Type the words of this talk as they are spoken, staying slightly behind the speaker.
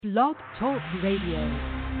Blog Talk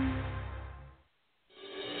Radio.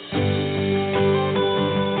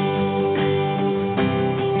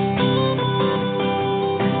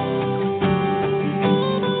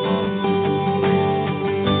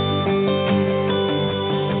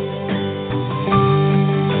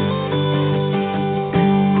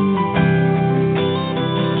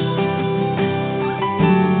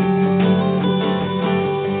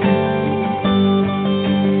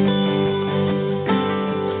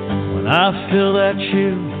 I feel that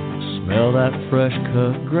chill, smell that fresh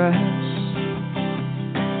cut grass.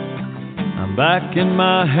 I'm back in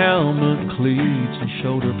my helmet, cleats, and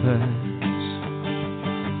shoulder pads.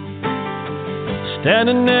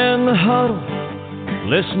 Standing in the huddle,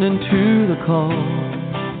 listening to the call.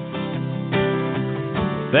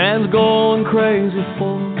 Fans going crazy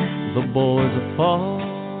for the boys that fall.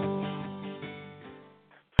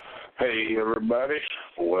 Hey everybody,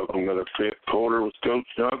 welcome to the fifth quarter with Coach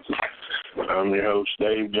Johnson. I'm your host,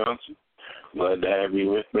 Dave Johnson. Glad to have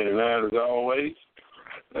you with me tonight as always.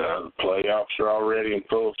 The playoffs are already in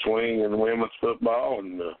full swing in women's football,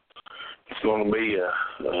 and it's going to be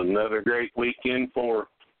another great weekend for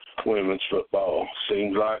women's football.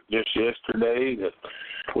 Seems like just yesterday that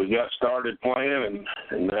we got started playing,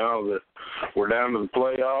 and now that we're down to the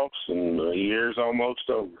playoffs and the year's almost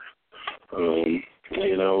over.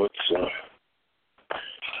 It's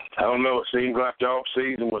I don't know, it seems like the off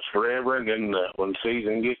season was forever, and then when the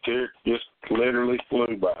season gets here, it just literally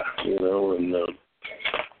flew by, and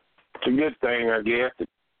it's a good thing, I guess.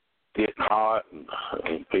 It's getting hot,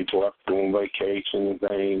 and people have to go on vacation and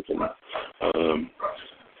things, and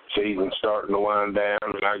season's starting to wind down,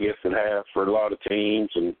 and I guess it has for a lot of teams,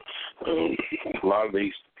 and a lot of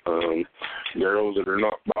these girls that are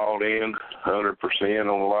not bought in 100% on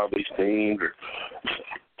a lot of these teams are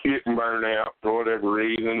getting burned out for whatever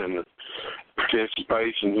reason, and the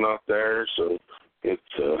participation's not there. So it's,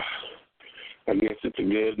 I guess it's a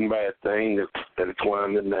good and bad thing that it's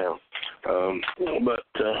winding down. But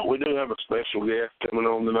we do have a special guest coming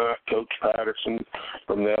on tonight, Coach Patterson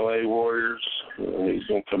from the LA Warriors. He's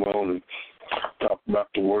going to come on and talk about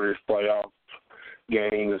the Warriors playoff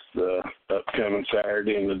game this upcoming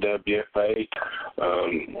Saturday in the WFA.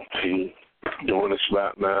 He joined us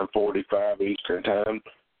about 9:45 Eastern Time,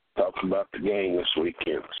 talking about the game this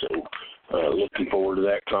weekend. So looking forward to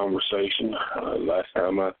that conversation. Last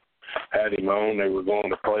time I had him on, they were going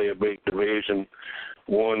to play a big Division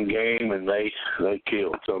I game, and they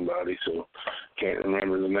killed somebody. So can't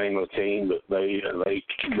remember the name of the team, but they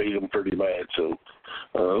beat them pretty bad. So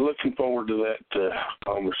looking forward to that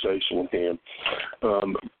conversation with him.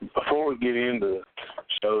 Before we get into the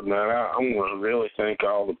show tonight, I want to really thank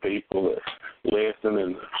all the people that listened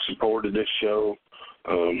and supported this show.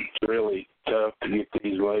 It's really tough to get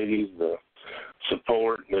these ladies the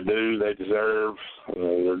support and the due they deserve.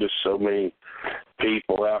 There are just so many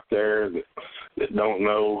people out there that don't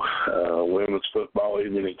know women's football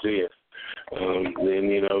even exists. Then,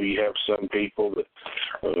 you have some people that,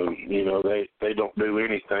 they don't do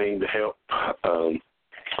anything to help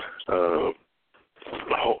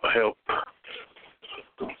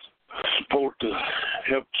support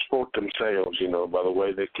themselves, by the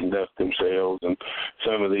way they conduct themselves. And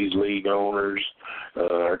some of these league owners,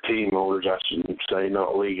 or team owners, I shouldn't say,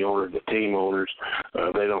 not league owners, but team owners,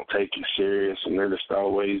 they don't take it serious, and they're just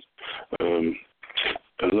always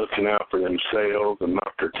looking out for themselves and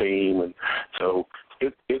not their team. And so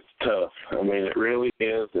it's tough. I mean, it really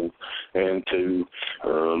is. And to,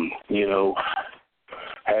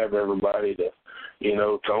 have everybody to,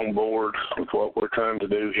 it's on board with what we're trying to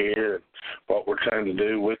do here and what we're trying to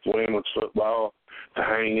do with women's football, to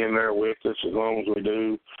hang in there with us as long as we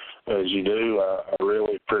do, as you do. I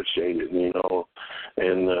really appreciate it, and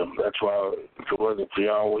that's why if it wasn't for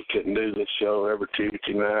y'all, we couldn't do this show every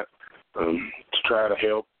Tuesday night, to try to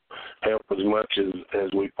help as much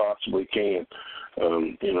as we possibly can.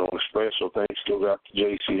 A special thanks goes out to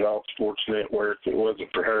JC Hawk Sports Network. If it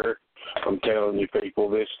wasn't for her, I'm telling you people,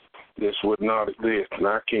 this would not exist, and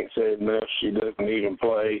I can't say it enough. She doesn't even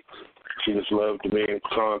play. She just loves to be in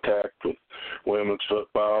contact with women's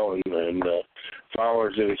football and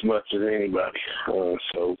follows it as much as anybody.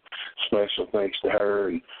 So special thanks to her,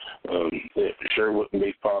 and it sure wouldn't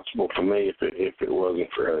be possible for me if it wasn't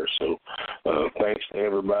for her. So thanks to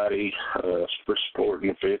everybody for supporting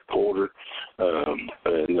the fifth quarter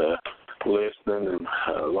and listening, and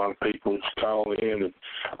a lot of people call in, and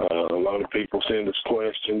a lot of people send us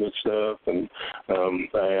questions and stuff, and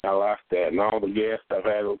I like that. And all the guests I've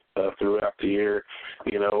had throughout the year,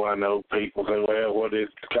 I know people say, well, what is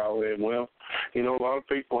the call in? Well, a lot of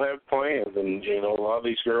people have plans, and, a lot of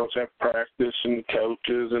these girls have practice and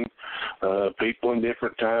coaches and people in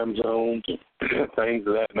different time zones and things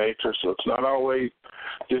of that nature. So it's not always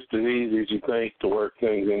just as easy as you think to work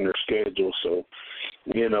things in their schedule. So,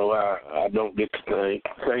 I don't get to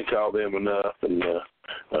thank all them enough, and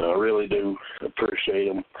I really do appreciate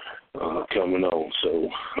them coming on. So,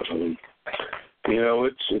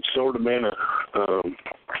 it's sort of been a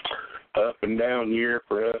up and down year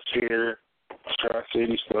for us here.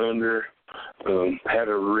 Tri-Cities Thunder had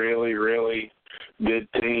a really, really good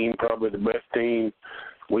team, probably the best team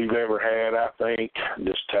we've ever had, I think.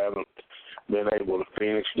 Just haven't been able to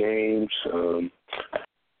finish games.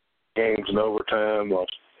 Games in overtime,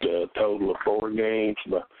 lost a total of 4 games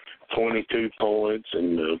by 22 points,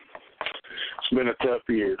 and it's been a tough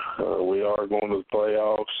year. We are going to the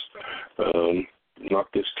playoffs, not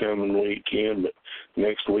this coming weekend, but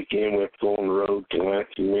next weekend we have to go on the road to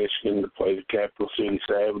Lansing, Michigan to play the Capital City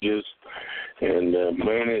Savages. And,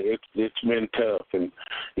 man, it's been tough. And,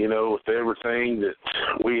 with everything that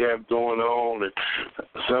we have going on, and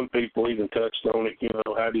some people even touched on it,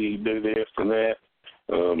 how do you do this and that?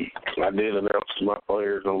 I did announce to my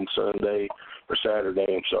players on Saturday,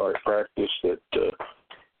 practice, that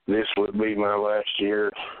this would be my last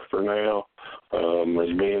year for now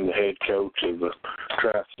as being the head coach of the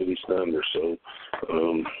Tri-Cities Thunder. So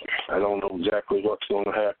I don't know exactly what's going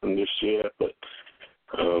to happen just yet, but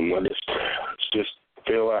I just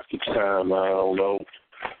feel like it's time. I don't know.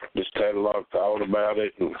 Just had a lot of thought about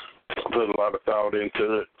it and put a lot of thought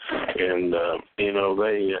into it. And,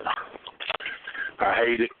 I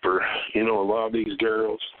hate it for, a lot of these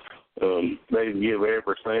girls. They give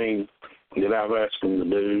everything that I've asked them to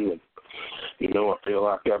do. And, I feel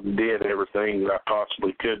like I did everything that I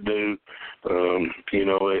possibly could do.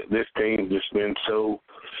 This team's just been so,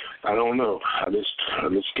 I don't know. I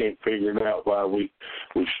just can't figure it out why we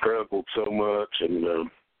struggled so much. And,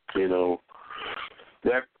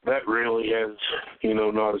 that really has,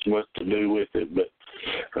 not as much to do with it. But,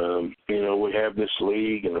 we have this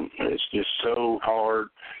league, and it's just so hard,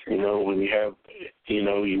 when you have,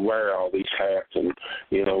 you wear all these hats, and,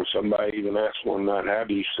 somebody even asked one night, how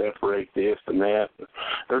do you separate this and that?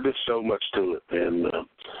 There's just so much to it. And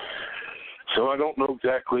so I don't know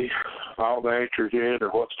exactly all the answers yet or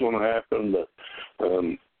what's going to happen, but,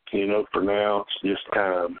 for now it's just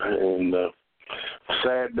time. And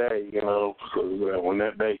sad day, because when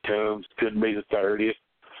that day comes, it could be the 30th,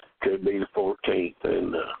 could be the 14th.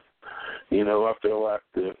 And, I feel like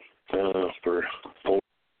that for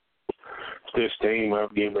this team,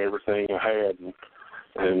 I've given everything I had,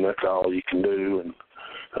 and that's all you can do. And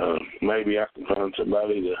maybe I can find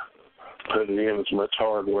somebody to put it in as much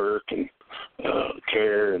hard work and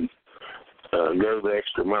care and go the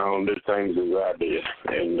extra mile and do things as I did.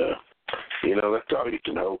 And, that's all you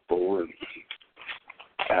can hope for. And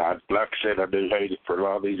like I said, I do hate it for a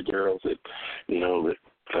lot of these girls that, that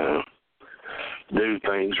do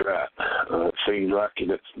things right. It seems like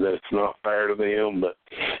that's not fair to them, but,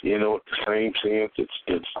 at the same sense,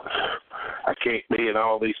 it's I can't be in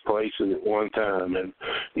all these places at one time. And,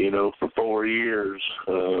 for 4 years,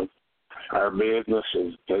 our business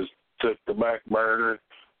has took the back burner,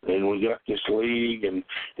 and we got this league, and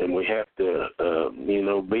we have to,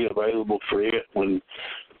 be available for it when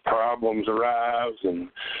problems arise, and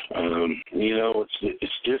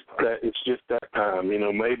it's just that time.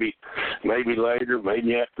 Maybe later,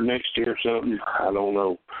 maybe after next year or something. I don't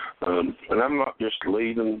know. And I'm not just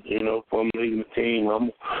leaving. If I'm leaving the team,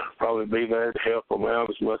 I'm probably be there to help them out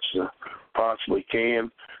as much as I possibly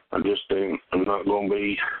can. I'm not going to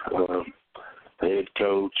be the head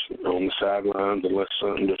coach on the sidelines unless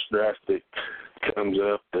something just drastic comes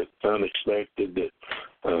up that's unexpected that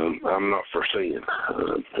I'm not foreseeing.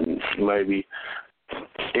 And maybe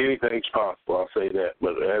anything's possible, I'll say that.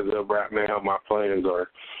 But as of right now, my plans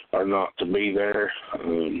are not to be there.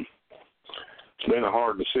 It's been a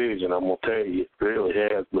hard decision, I'm going to tell you. It really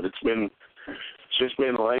has. But it's just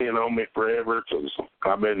been laying on me forever. Because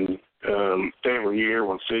I've been, every year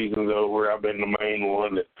when season's over, I've been the main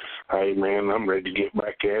one that, hey, man, I'm ready to get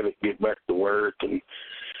back at it, get back to work. And,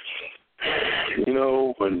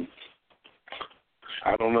 and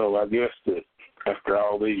I don't know, I guess that after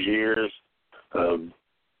all these years of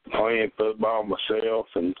playing football myself,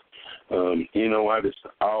 and, I just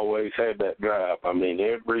always had that drive. I mean,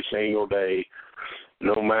 every single day,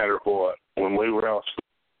 no matter what, when we were out,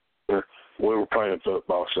 we were playing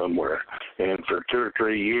football somewhere. And for 2 or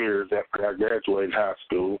 3 years after I graduated high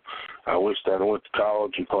school, I wished I'd went to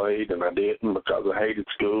college and played, and I didn't because I hated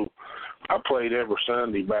school. I played every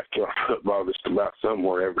Sunday backyard football just about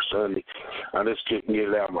somewhere every Sunday. I just couldn't get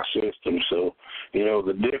it out of my system. So,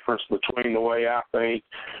 the difference between the way I think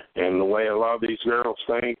and the way a lot of these girls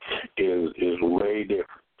think is way different.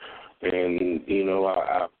 And,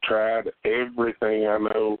 I've tried everything I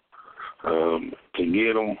know to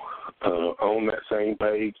get them on that same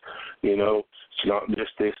page. It's not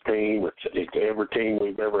just this team. It's every team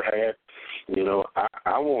we've ever had.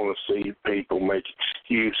 I want to see people make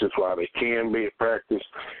excuses why they can be at practice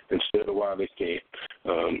instead of why they can't.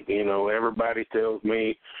 Everybody tells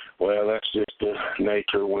me, well, that's just the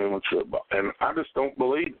nature of women's football. And I just don't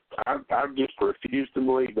believe it. I just refuse to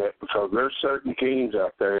believe that, because there's certain teams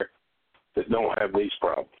out there that don't have these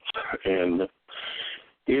problems. And,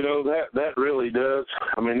 that really does.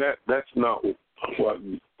 I mean, that's not what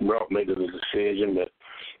brought me to the decision, but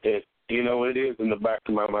it is in the back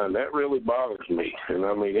of my mind. That really bothers me. And,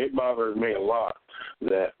 I mean, it bothers me a lot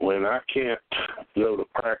that when I can't go to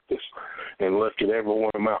practice and look at every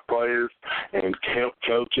one of my players and help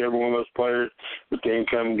coach every one of those players, but then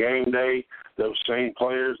come game day, those same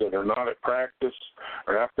players that are not at practice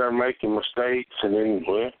are out there making mistakes. And then,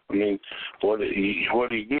 what do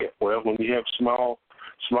you get? Well, when you have small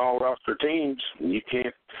roster teams, you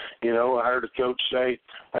can't, I heard a coach say,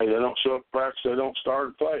 hey, they don't show up to practice, they don't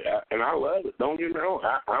start to play. And I love it. Don't get me wrong.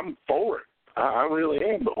 I'm for it. I really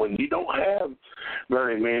am. But when you don't have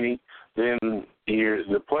very many, then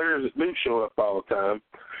the players that do show up all the time,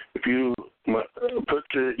 if you put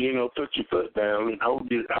your foot down and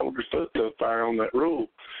hold your foot to the fire on that rule,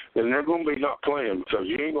 then they're going to be not playing, because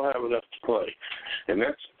you ain't going to have enough to play. And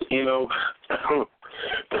that's,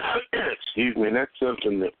 excuse me, that's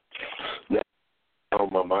something that's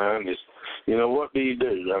on my mind is, what do you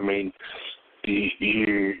do? I mean,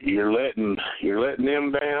 you're letting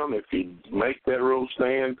them down if you make that rule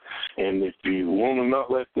stand, and if you want to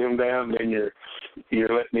not let them down, then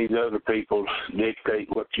you're letting these other people dictate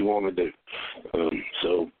what you want to do.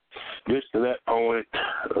 So just to that point,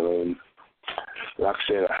 like I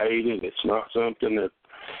said, I hate it. It's not something that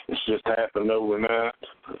it's just happened overnight.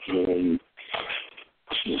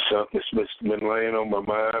 It's something that's been laying on my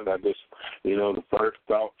mind. I just, the first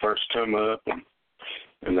thought come up,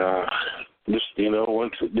 and I just,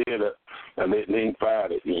 once it did, I didn't even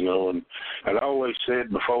fight it, and I'd always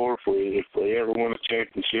said before, if we ever won a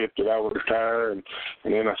championship, that I would retire, and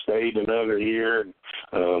then I stayed another year,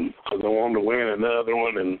 because I wanted to win another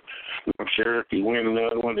one, and I'm sure if you win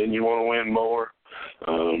another one, then you want to win more.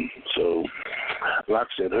 So, like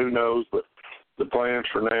I said, who knows, but the plans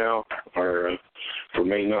for now are for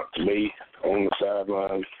me not to be on the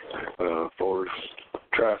sidelines for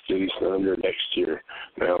Tri-Cities Thunder next year.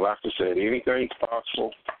 Now, like I said, anything's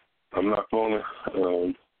possible. I'm not going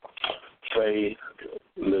to say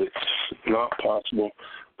that it's not possible,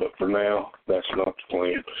 but for now, that's not the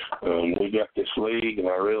plan. We got this league, and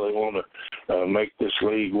I really want to make this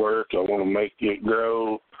league work. I want to make it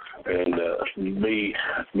grow and be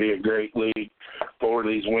a great league for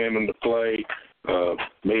these women to play,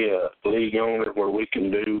 be a league owner where we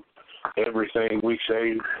can do everything we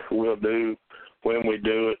say we'll do when we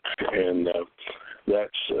do it, and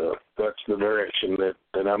that's the direction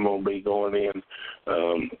that I'm going to be going in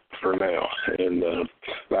for now. And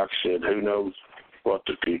like I said, who knows what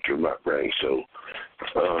the future might bring. So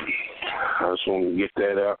I just want to get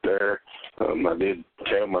that out there. I did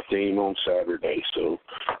tell my team on Saturday, so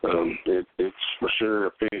it's for sure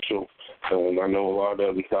official. I know a lot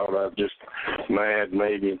of them thought I was just mad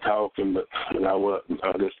maybe and talking, but I wasn't.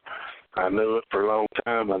 I knew it for a long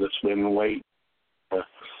time. I just been waiting.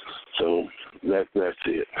 So that's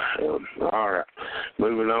it. All right.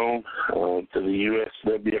 Moving on to the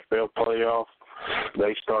USWFL playoff.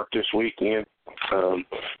 They start this weekend.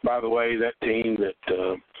 By the way, that team that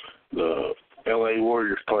the LA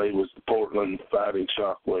Warriors played was the Portland Fighting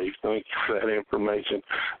Shockwave. Thank you for that information.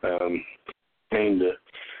 Aimed to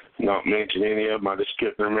not mention any of them. I just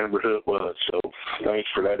couldn't remember who it was. So thanks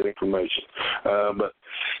for that information. But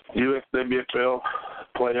USWFL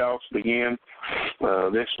playoffs begin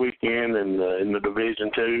this weekend in the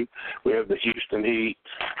Division II. We have the Houston Heat.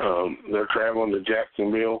 They're traveling to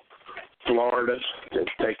Jacksonville, Florida, to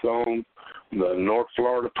take on the North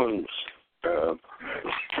Florida Pumas.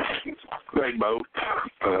 They both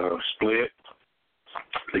split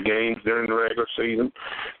the games during the regular season.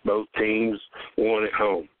 Both teams won at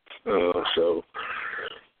home. So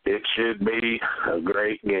it should be a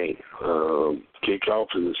great game. Kickoff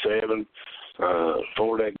is at 7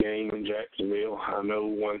 for that game in Jacksonville. I know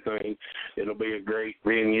one thing, it'll be a great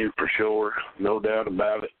venue for sure, no doubt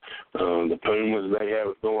about it. The Pumas, they have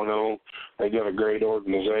it going on. They got a great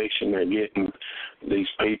organization. They're getting these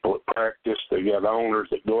people at practice. They got owners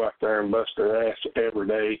that go out there and bust their ass every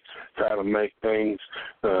day, try to make things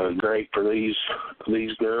great for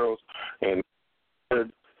these girls, and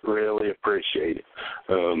really appreciate it.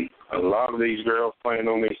 A lot of these girls playing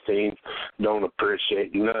on these teams don't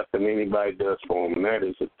appreciate nothing anybody does for them, and that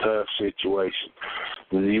is a tough situation.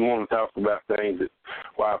 You want to talk about things that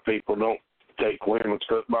why people don't take women's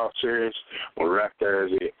football serious? Well, right there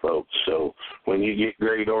is it, folks. So when you get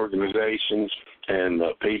great organizations and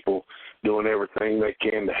people doing everything they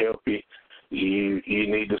can to help you, you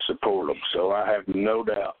need to support them. So I have no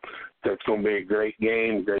doubt that's going to be a great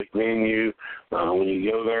game, great venue. When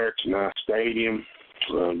you go there, it's a nice stadium,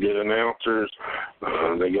 good announcers.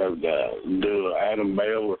 They got to do Adam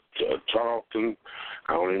Bell with Charlton.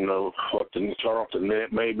 I don't even know what the Charlton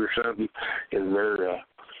Net maybe or something is their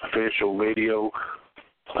official video,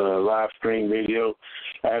 live stream video.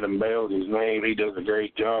 Adam Bell's his name. He does a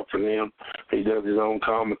great job for them. He does his own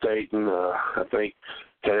commentating. I think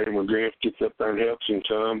Terry McGriff gets up there and helps him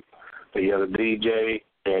some. They got a DJ.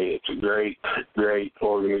 Hey, it's a great, great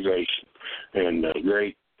organization and a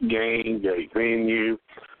great game, great venue.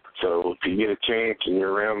 So if you get a chance and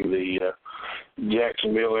you're around the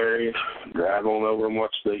Jacksonville area, drive on over and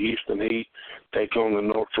watch the Houston Heat take on the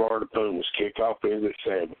North Florida Pumas. Kickoff is at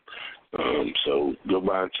 7. So go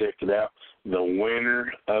by and check it out. The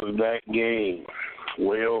winner of that game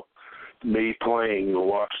will be playing the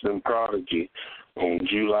Washington Prodigy on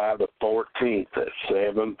July the 14th at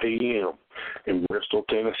 7 p.m. in Bristol,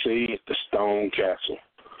 Tennessee at the Stone Castle.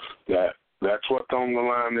 That's what's on the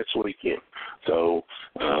line this weekend. So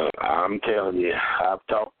I'm telling you, I've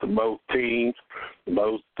talked to both teams,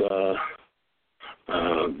 both the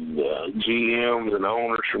GMs and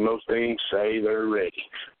owners from those teams say they're ready.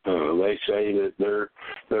 They say that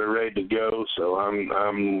they're ready to go. So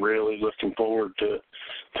I'm really looking forward to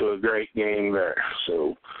a great game there.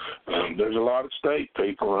 So there's a lot at stake,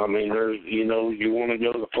 people. I mean, you want to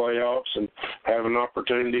go to the playoffs and have an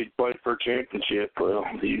opportunity to play for a championship. Well,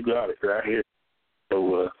 you got it right here.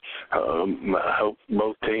 So I hope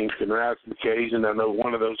both teams can rise to the occasion. I know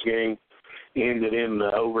one of those games ended in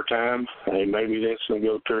overtime, and maybe this will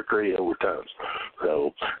go 2 or 3 overtimes.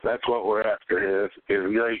 So that's what we're after is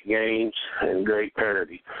great games and great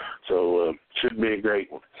parity. So should be a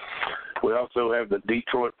great one. We also have the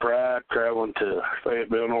Detroit Pride traveling to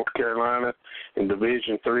Fayetteville, North Carolina in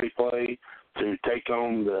Division III play to take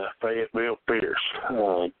on the Fayetteville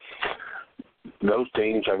Fierce. Those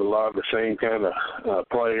teams have a lot of the same kind of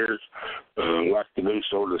players, like to do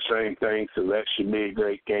sort of the same thing, so that should be a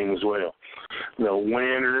great game as well. The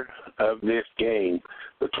winner of this game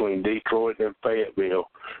between Detroit and Fayetteville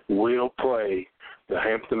will play the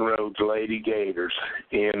Hampton Roads Lady Gators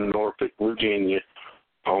in Norfolk, Virginia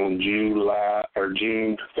on June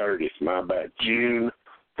 30th, June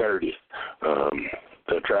 30th.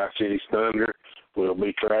 The Tri-Cities Thunder will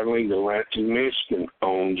be traveling to Lansing, Michigan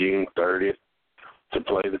on June 30th to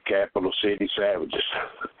play the Capital City Savages.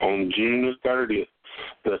 On June 30th,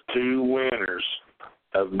 the 2 winners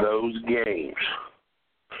of those games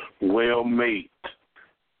will meet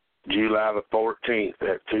July the 14th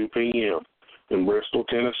at 2 p.m. in Bristol,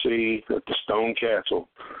 Tennessee at the Stone Castle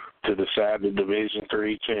to decide the Division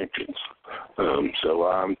III champions. So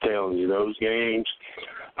I'm telling you, those games,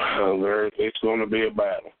 it's going to be a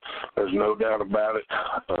battle. There's no doubt about it.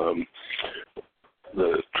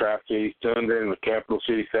 The Tri-City Thunder and the Capital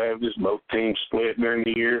City Savages, both teams split during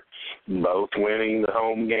the year, both winning the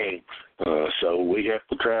home game. So we have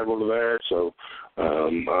to travel to there. So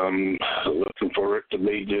I'm looking for it to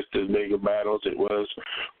be just as big a battle as it was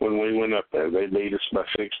when we went up there. They beat us by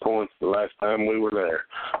 6 points the last time we were there.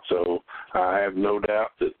 So I have no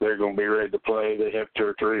doubt that they're going to be ready to play. They have 2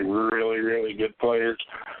 or 3 really, really good players,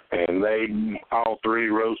 and they all 3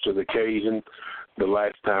 rose to the occasion the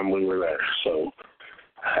last time we were there. So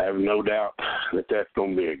I have no doubt that that's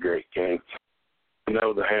going to be a great game. You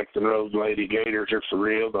know, the Hampton Roads Lady Gators are for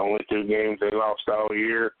real. The only 2 games they lost all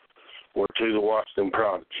year were to the Washington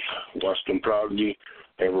Prodigy. Washington Prodigy,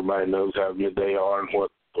 everybody knows how good they are and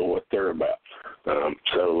what they're about.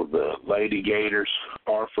 So the Lady Gators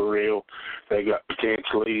are for real. They got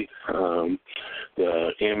potentially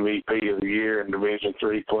the MVP of the year and Division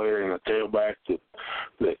III player and a tailback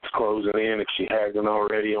that's closing in if she hasn't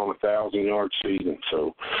already on a 1,000-yard season.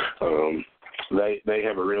 So they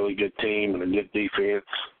have a really good team and a good defense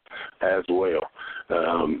as well.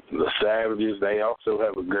 The Savages, they also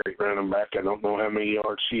have a great running back. I don't know how many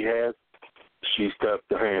yards she has. She's tough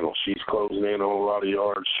to handle. She's closing in on a lot of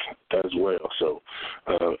yards as well. So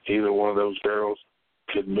either one of those girls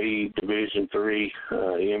could be Division III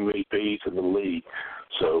MVPs of the league.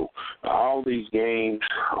 So all these games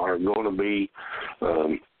are going to be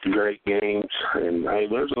great games, and hey,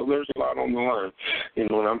 there's a lot on the line.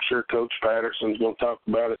 And I'm sure Coach Patterson's going to talk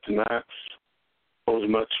about it tonight. As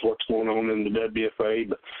much what's going on in the WFA,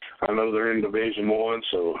 but I know they're in Division I,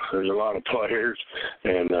 so there's a lot of players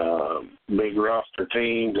and big roster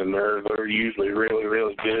teams, and they're usually really,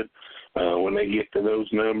 really good when they get to those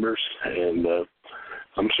numbers. And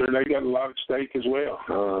I'm sure they got a lot at stake as well.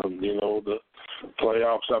 The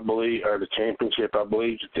playoffs, I believe, or the championship, I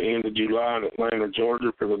believe, is at the end of July in Atlanta,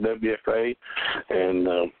 Georgia for the WFA,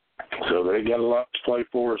 and so they got a lot to play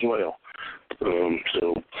for as well.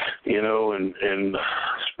 And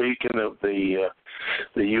speaking of the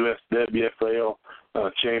USWFL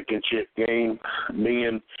championship game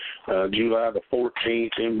being July the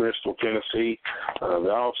 14th in Bristol, Tennessee,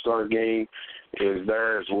 the All-Star game is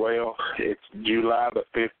there as well. It's July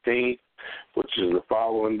the 15th, which is the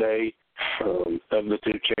following day of the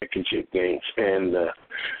two championship games. And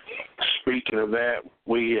speaking of that,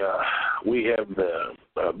 we have the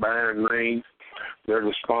Byron Ring. They're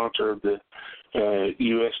the sponsor of the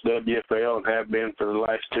USWFL and have been for the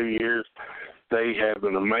last 2 years. They have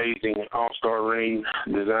an amazing All-Star ring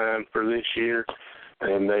design for this year,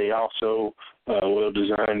 and they also will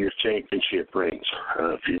design your championship rings.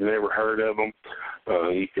 If you've never heard of them,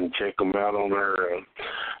 you can check them out on our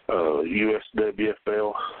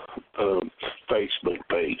USWFL Facebook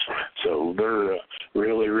page. So they're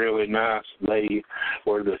really, really nice. They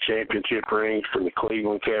were the championship rings for the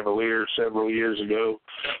Cleveland Cavaliers several years ago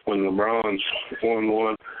when LeBron won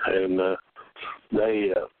one, and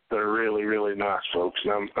they're really, really nice, folks.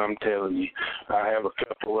 And I'm telling you, I have a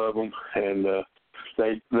couple of them, and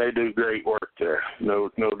they do great work there. No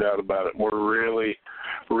doubt about it. We're really,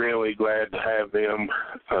 really glad to have them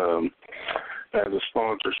as a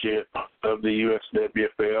sponsorship of the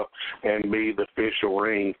USWFL and be the official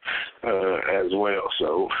ring as well.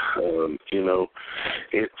 So,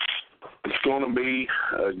 it's going to be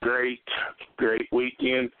a great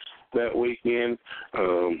weekend that weekend.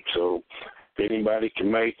 So if anybody can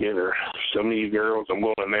make it, or some of you girls, I'm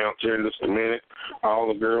going to announce here in just a minute, all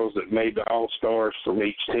the girls that made the All-Stars from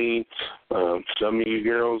each team. Some of you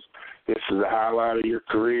girls, this is the highlight of your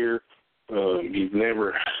career.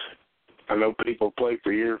 I know people play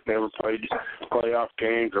for years, never played playoff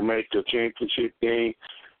games or make the championship game.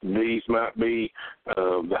 These might be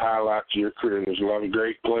the highlights of your career. There's a lot of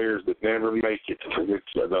great players that never make it because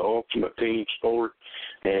it's the ultimate team sport,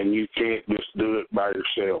 and you can't just do it by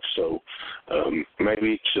yourself. So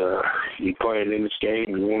maybe it's you playing in this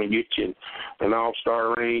game, you want to get you an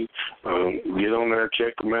All-Star ring, get on there,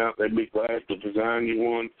 check them out. They'd be glad to design you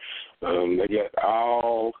one. They got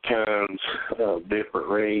all kinds of different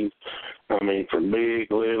rings. I mean, from big,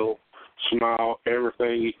 little, small,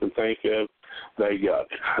 everything you can think of, they got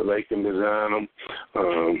it. They can design them.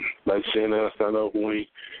 They sent us, I know when we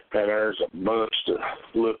had ours, a bunch to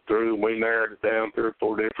look through. We narrowed it down 3 or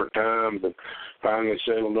 4 different times and finally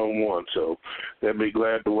settled on one. So they'll be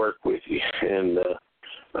glad to work with you. And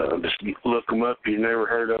just look them up. If you've never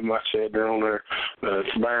heard of them, like I said, they're on their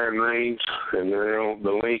Byron Rings, and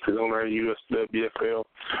the link is on our USWFL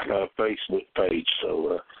Facebook page.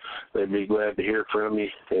 So they'd be glad to hear from you,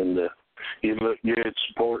 and you look good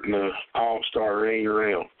supporting the All-Star ring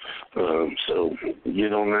around. So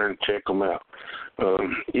get on there and check them out. That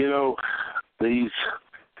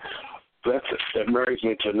brings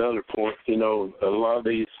me to another point. A lot of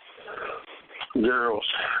these girls,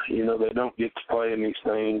 they don't get to play in these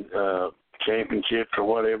things, championships or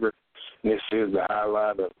whatever. This is the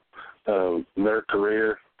highlight of their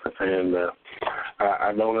career. And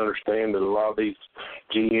I don't understand that a lot of these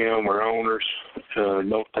GM or owners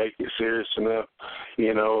don't take it serious enough.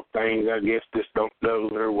 Things, I guess, just don't go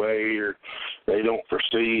their way, or they don't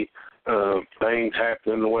foresee things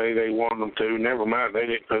happening the way they want them to. Never mind, they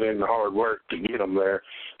didn't put in the hard work to get them there.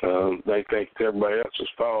 They think it's everybody else's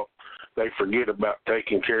fault. They forget about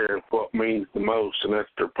taking care of what means the most, and that's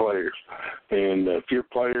their players. And if your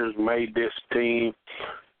players made this team,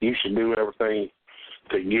 you should do everything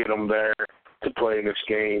to get them there to play in this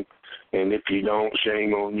game. And if you don't,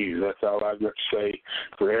 shame on you. That's all I've got to say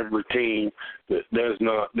for every team that does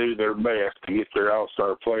not do their best to get their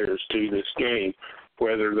all-star players to this game,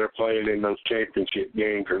 whether they're playing in those championship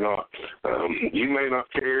games or not. You may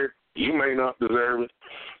not care, you may not deserve it,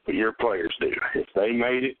 but your players do. If they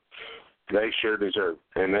made it, they sure deserve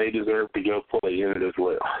it, and they deserve to go play in it as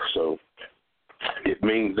well. So it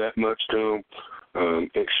means that much to them.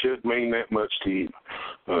 It should mean that much to you.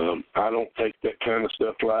 I don't take that kind of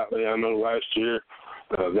stuff lightly. I know last year,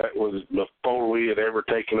 that was before we had ever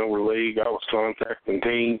taken over the league, I was contacting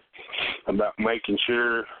teams about making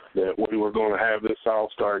sure that we were going to have this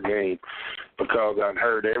all-star game, because I'd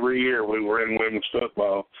heard every year we were in women's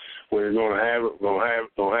football, we were going to have it,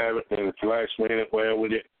 and at the last minute, well, we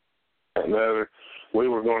didn't. We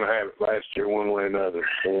were going to have it last year one way or another,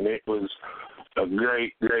 and it was a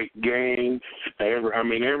great, great game.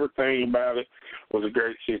 Everything about it was a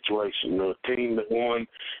great situation. The team that won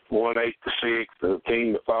 8-6. The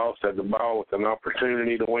team that lost had the ball with an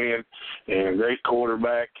opportunity to win and a great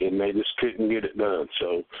quarterback, and they just couldn't get it done.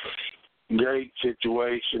 So, great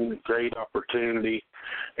situation, great opportunity,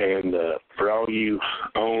 and for all you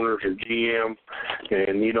owners or GM,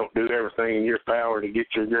 and you don't do everything in your power to get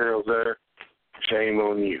your girls there, shame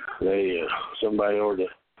on you. Somebody ought to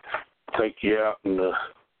take you out and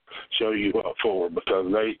show you what for,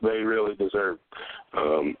 because they really deserve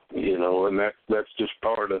it. And that's just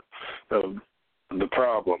part of the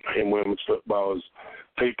problem in women's football is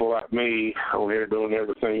people like me on here doing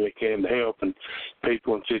everything they can to help, and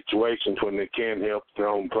people in situations when they can help their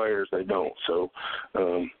own players, they don't. So,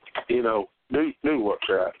 do what's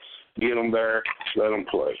right. Get them there, let them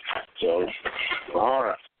play. So, all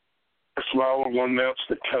right. First of all, we're going to announce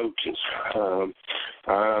the coaches.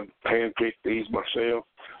 I handpicked these myself.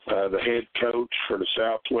 The head coach for the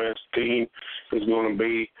Southwest team is going to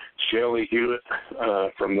be Shelly Hewitt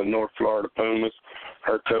from the North Florida Pumas.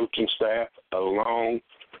 Her coaching staff, along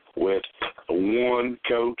with one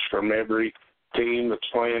coach from every team that's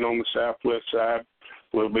playing on the Southwest side,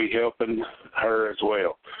 will be helping her as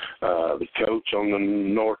well. The coach on the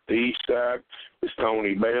Northeast side is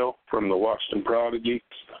Tony Bell from the Washington Prodigy.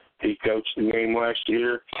 He coached the game last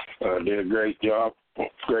year, did a great job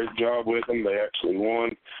with them. They actually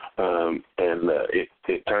won, and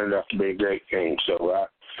it turned out to be a great game. So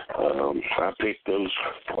I picked those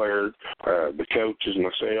players, the coaches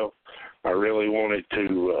myself. I really wanted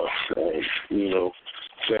to,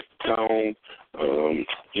 set the tone,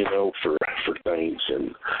 for things.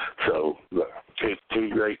 And so picked two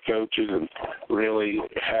great coaches, and really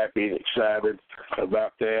happy and excited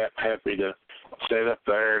about that. Happy to sit up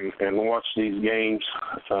there and watch these games,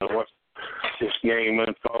 watch this game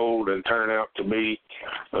unfold and turn out to be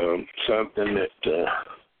something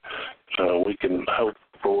that we can hope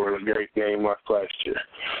for a great game like last year.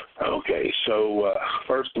 Okay, so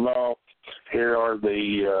first of all, here are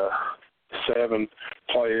the 7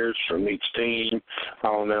 players from each team.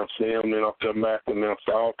 I'll announce them, then I'll come back and announce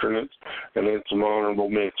the alternates, and then some honorable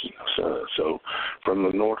mentions. So from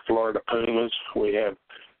the North Florida Pumas, we have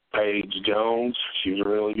Paige Jones. She's a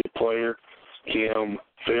really good player. Kim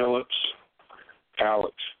Phillips,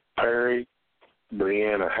 Alex Perry,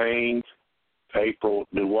 Brianna Haynes, April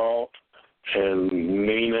DeWalt, and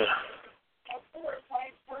Nina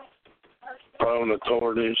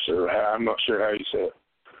Pronotoris, or I'm not sure how you say it.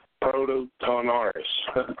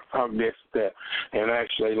 Prototonaris. I'll guess that. And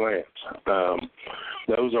actually Lance.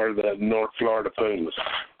 Those are the North Florida Pumas.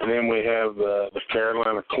 And then we have the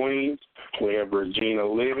Carolina Queens. We have Regina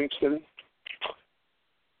Livingston,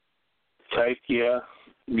 Takia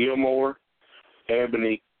Gilmore,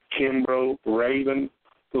 Ebony Kimbrough, Raven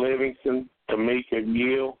Livingston, Tamika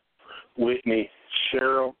Gill, Whitney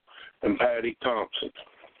Sherrill, and Patty Thompson.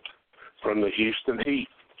 From the Houston Heat,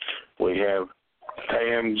 we have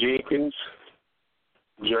Tam Jenkins,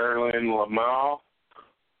 Jerlyn Lamal,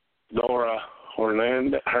 Dora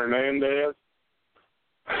Hernandez,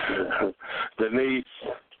 Denise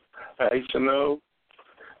Asano,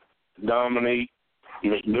 Dominique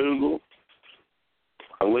McDougall,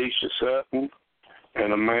 Alicia Sutton,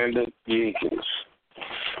 and Amanda Jenkins.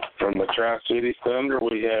 From the Tri-City Thunder,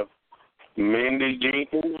 we have Mindy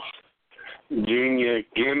Jenkins, Junior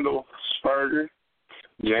Gendel Spurger,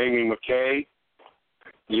 Jamie McKay,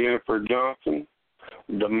 Jennifer Johnson,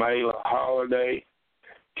 Damela Holiday,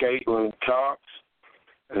 Caitlin Cox,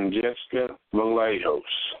 and Jessica Vallejos.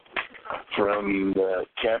 From the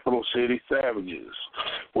Capital City Savages,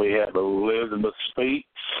 we have Elizabeth Speaks,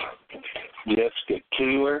 Jessica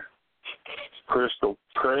Keeler, Crystal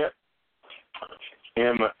Crett,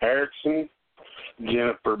 Emma Erickson,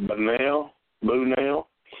 Jennifer Bunell,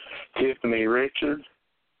 Tiffany Richards,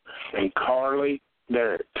 and Carly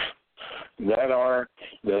Derrick. That are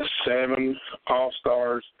the 7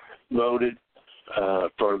 All-Stars voted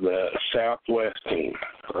for the Southwest team.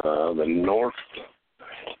 The Northeast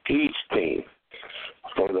team,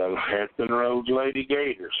 for the Hampton Roads Lady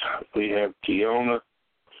Gators, we have Kiona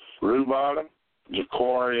Rubottom,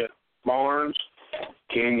 Jaquaria Barnes,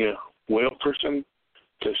 Kenya Wilkerson,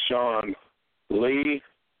 Tashawn Lee,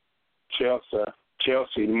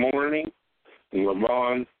 Chelsea Morning, and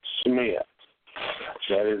Lavon Smith.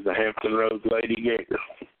 That is the Hampton Roads Lady Gators.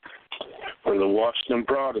 For the Washington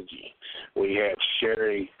Prodigy, we have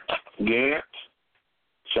Sherry Gant,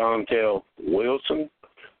 Chantel Wilson,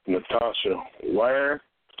 Natasha Ware,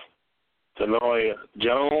 Tanoia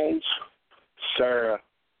Jones, Sarah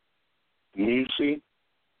Musey,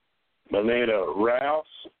 Bonita Rouse,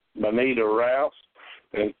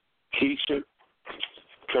 and Keisha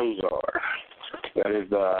Kozar. That is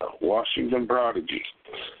the Washington Prodigy.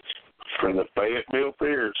 For the Fayetteville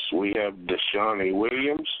Fierce, we have Deshawnee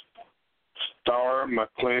Williams, Star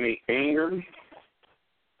McClenny Ingram,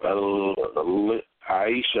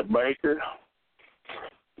 Aisha Baker,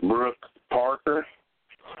 Brooke Parker,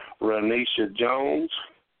 Ranisha Jones,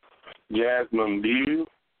 Jasmine Bew,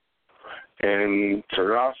 and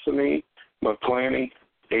Tarasini McClenny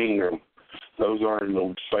Ingram. Those are in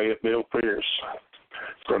the Fayetteville Fierce.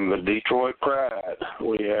 From the Detroit Pride,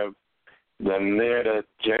 we have Danetta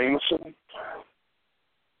Jameson,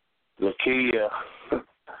 Lakia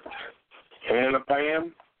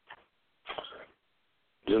Hannapam,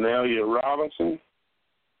 Janelia Robinson,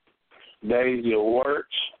 Daisy Wirtz,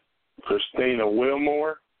 Christina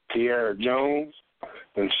Wilmore, Tiara Jones,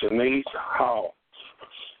 and Shanice Hall.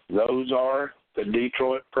 Those are the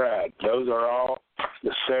Detroit Pride. Those are all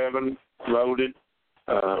the 7 voted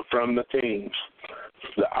from the teams.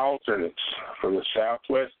 The alternates from the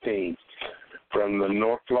Southwest team. From the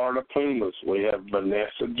North Florida Pumas, we have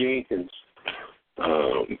Vanessa Jenkins.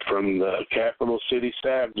 From the Capital City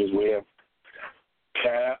Savages, we have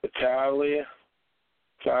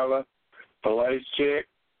Kyla Palacic.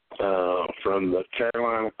 From the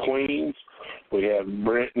Carolina Queens, we have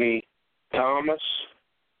Brittany Thomas.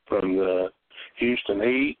 From the Houston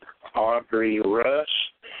Heat, Audrey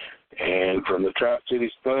Rush. And from the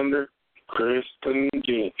Tri-Cities Thunder, Kristen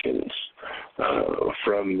Jenkins.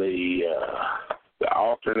 From the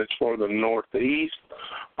alternates for the Northeast,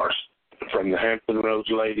 are from the Hampton Roads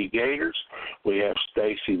Lady Gators, we have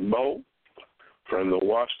Stacy Bolt. From the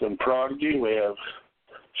Washington Prodigy, we have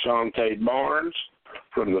Shantae Barnes.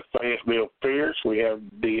 From the Fayetteville Fierce, we have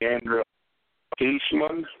Deandra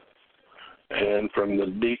Eastman. And from the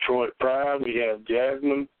Detroit Pride, we have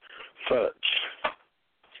Jasmine Futch.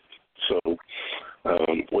 So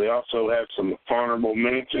we also have some honorable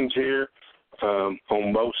mentions here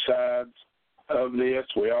on both sides of this.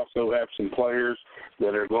 We also have some players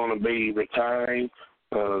that are going to be retiring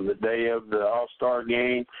the day of the All-Star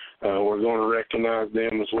game. We're going to recognize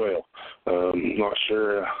them as well. Not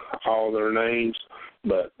sure all their names,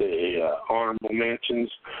 but the honorable mentions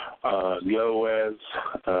go as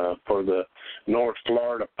for the North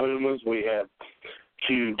Florida Pumas, we have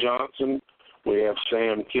Q Johnson, we have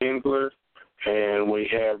Sam Kinsler, and we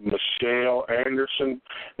have Michelle Anderson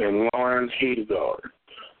and Lauren Hedegaard.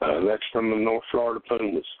 That's from the North Florida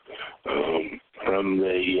Pumas. From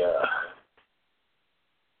the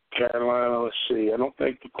Carolina, let's see, I don't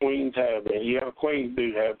think the Queens have any. Yeah, the Queens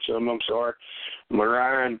do have some, I'm sorry.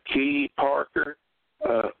 Mariah Key Parker,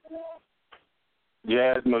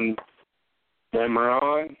 Jasmine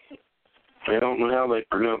Dameron, I don't know how they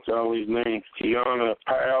pronounce all these names, Kiana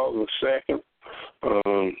Powell II.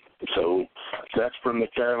 So that's from the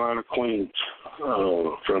Carolina Queens.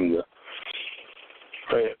 From the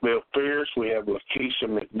Fayetteville Fierce, we have Lakeisha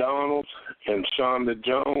McDonald and Shonda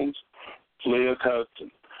Jones, Liz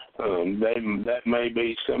Hudson. That may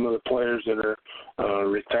be some of the players that are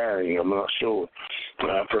retiring. I'm not sure.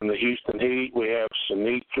 From the Houston Heat, we have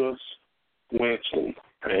Shaniqua Winston.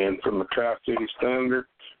 And from the Tri-Cities Thunder,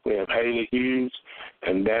 we have Haley Hughes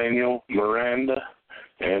and Daniel Miranda.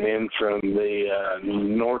 And then from the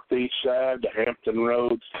northeast side, the Hampton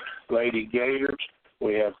Roads Lady Gators,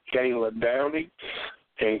 we have Kayla Downey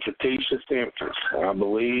and Katisha Simpkins. I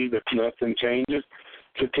believe if nothing changes,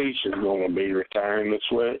 Katisha's going to be retiring this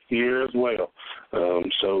year as well.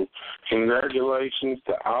 So congratulations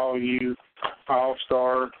to all you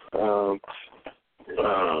all-star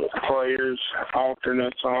players,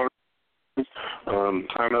 alternates on.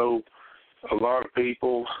 I know a lot of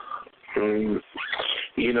people,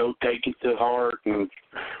 take it to heart and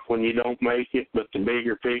when you don't make it, but the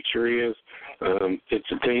bigger picture is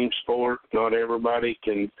it's a team sport. Not everybody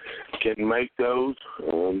can make those.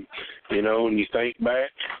 When you think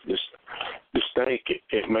back, just think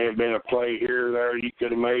it may have been a play here or there you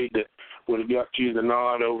could have made that would have got you the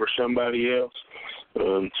nod over somebody else.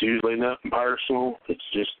 It's usually nothing personal. It's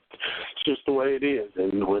just the way it is.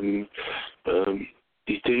 And when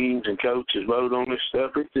the teams and coaches vote on this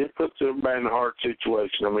stuff, it puts everybody in a hard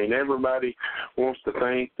situation. I mean, everybody wants to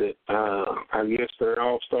think that I guess they're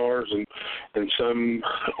all-stars in some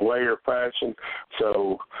way or fashion.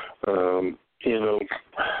 So,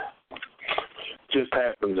 just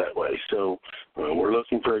happens that way. So we're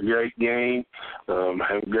looking for a great game,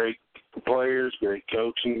 have great players, great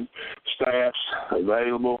coaching staffs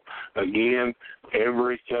available. Again,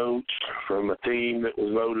 every coach from a team that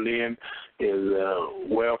was voted in is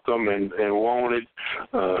welcome and wanted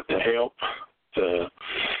to help the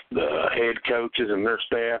head coaches and their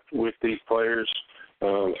staff with these players.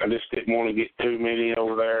 I just didn't want to get too many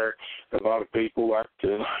over there. A lot of people like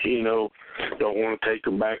to, don't want to take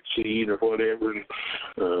a back seat or whatever.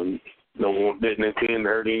 And, didn't intend to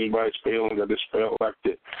hurt anybody's feelings. I just felt like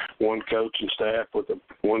that one coaching staff with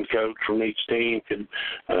one coach from each team could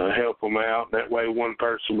help them out. That way one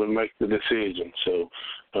person would make the decision. So,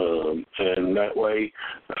 and that way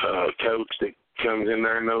a coach that comes in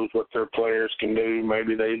there and knows what their players can do.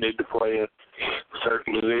 Maybe they need to play a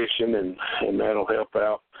certain position, and that'll help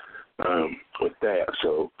out with that.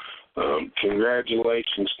 So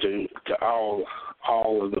congratulations to all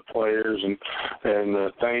of the players, and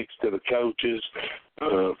thanks to the coaches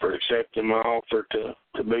for accepting my offer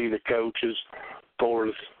to be the coaches for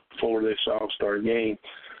this All-Star game.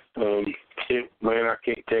 Man, I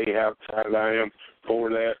can't tell you how excited I am for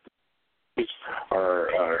that.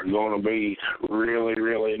 Are going to be really,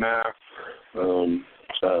 really nice.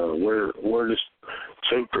 We're just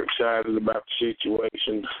super excited about the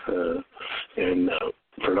situation and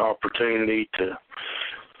for the opportunity to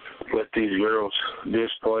let these girls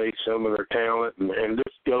display some of their talent and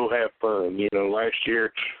just go have fun. Last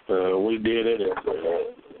year we did it and,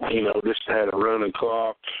 just had a running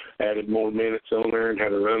clock, added more minutes on there and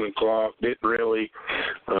had a running clock. Didn't really,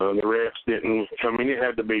 the refs didn't, it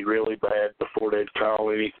had to be really bad before they'd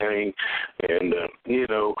call anything and,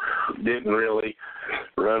 didn't really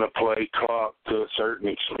run a play clock to a certain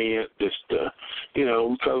extent, just,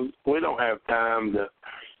 because we don't have time to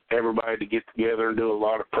everybody to get together and do a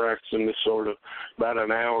lot of practicing. This sort of about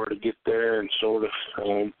an hour to get there and sort of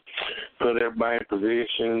put everybody in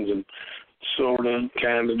positions and sort of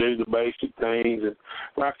kind of do the basic things. And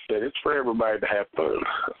like I said, it's for everybody to have fun.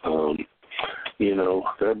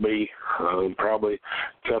 There'll be probably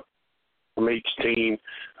a couple from each team,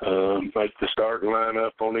 make the starting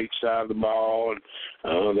lineup on each side of the ball,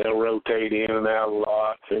 and they'll rotate in and out a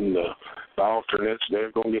lot, and the alternates,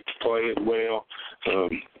 they're going to get to play as well.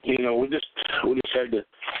 We just had to,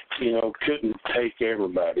 couldn't take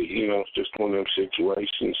everybody. It's just one of those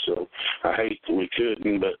situations, so I hate that we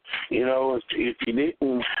couldn't. But, if you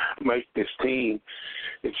didn't make this team,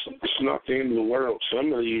 it's not the end of the world.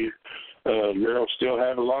 Some of you girls still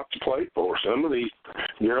have a lot to play for. Some of these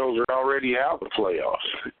girls are already out of the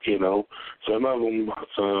playoffs. Some of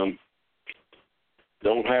them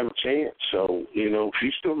don't have a chance. So, if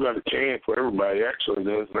you still got a chance, where everybody actually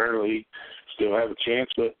does in our league still have a chance.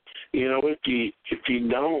 But, if you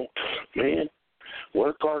don't, man,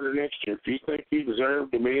 work harder next year. If you think you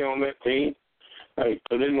deserve to be on that team, hey,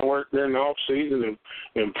 put in the work during the off season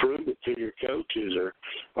and prove it to your coaches or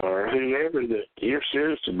whoever that you're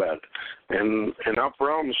serious about it. And I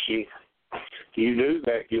promise you do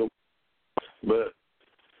that, but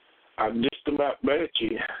I just about bet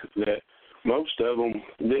you that most of them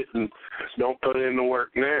don't put in the work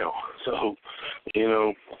now. So,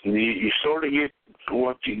 you sort of get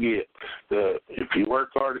what you get. If you work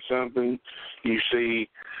hard at something, you see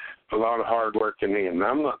a lot of hard work in it. And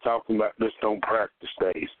I'm not talking about just on practice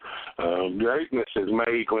days. Greatness is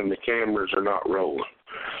made when the cameras are not rolling.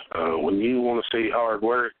 When you want to see hard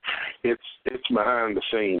work, it's behind the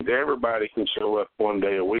scenes. Everybody can show up one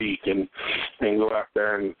day a week and go out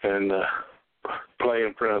there and play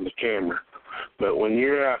in front of the camera. But when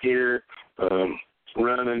you're out here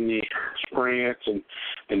running the sprints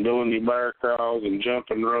and doing the bar crawls and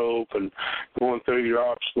jumping rope and going through your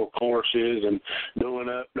obstacle courses and doing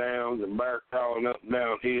up downs and bar crawling up and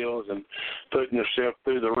down hills and putting yourself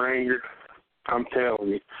through the ringer, I'm telling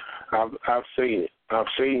you, I've seen it. I've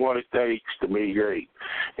seen what it takes to be great.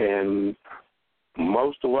 And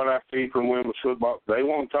most of what I see from women's football, they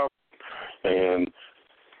want to talk. And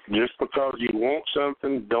just because you want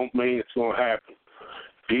something don't mean it's going to happen.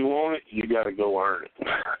 If you want it, you got to go earn it.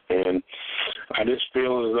 And I just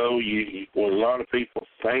feel as though when a lot of people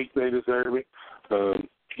think they deserve it, and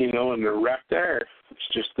they're right there.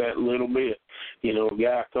 It's just that little bit. A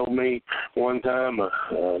guy told me one time, a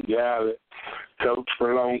guy that coached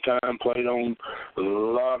for a long time, played on a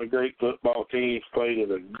lot of great football teams, played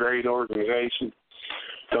at a great organization,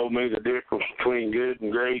 told me the difference between good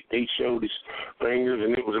and great. He showed his fingers,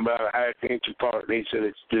 and it was about a half inch apart. And he said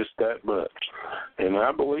it's just that much, and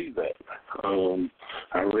I believe that.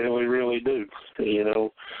 I really, really do.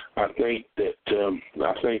 I think the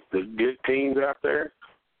good teams out there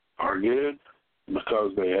are good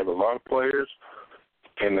because they have a lot of players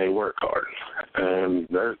and they work hard. And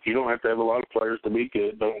you don't have to have a lot of players to be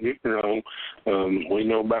good. Don't get me wrong. We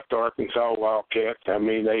know about the Arkansas Wildcats. I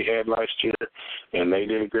mean, they had last year, and they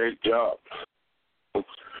did a great job.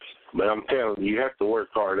 But I'm telling you, you have to work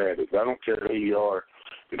hard at it. I don't care who you are.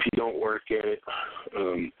 If you don't work at it,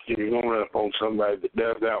 you're going to run up on somebody that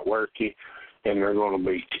does outwork you, and they're going to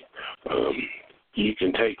beat you. You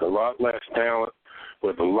can take a lot less talent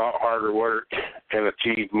with a lot harder work and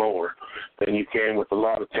achieve more than you can with a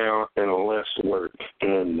lot of talent and a less work.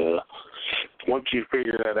 And once you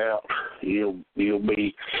figure that out, you'll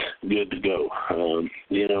be good to go.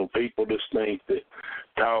 People just think that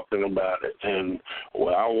talking about it and,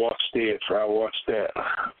 well, I watched this or I watched that.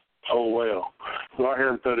 Oh, well, go out here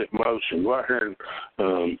and put it in motion. Go out here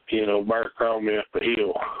and, bear crawl me up the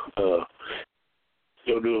hill.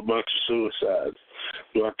 Go do a bunch of suicides.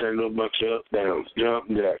 Go out there and do a bunch of up-downs, jump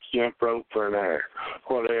jacks, jump rope for an hour,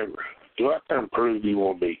 whatever. Go out there and prove you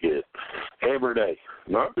want to be good every day,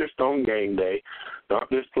 not just on game day, not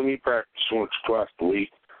just when you practice once or twice a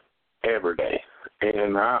week, every day.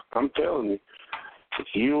 And I'm telling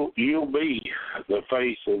you, you'll be the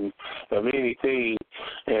face of any team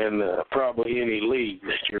and probably any league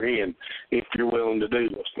that you're in if you're willing to do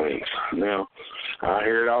those things. Now, I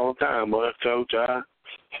hear it all the time, but Coach,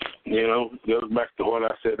 goes back to what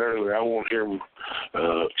I said earlier. I won't hear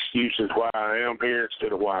excuses why I am here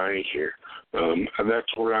instead of why I ain't here.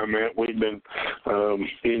 That's where I'm at. We've been,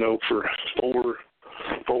 for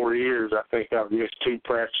 4 years. I think I've missed 2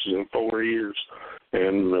 practices in 4 years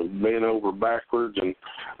and been over backwards and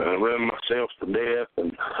run myself to death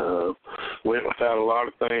and went without a lot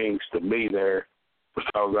of things to be there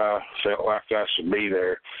because I felt like I should be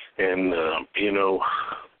there. And,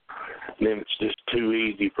 then it's just too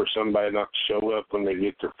easy for somebody not to show up when they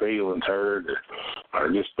get their feelings hurt or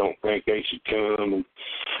just don't think they should come. And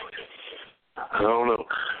I don't know.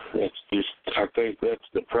 I think that's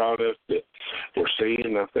the product that we're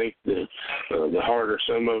seeing. I think that the harder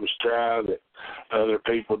some of us try, that other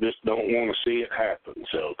people just don't want to see it happen.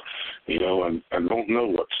 So, I don't know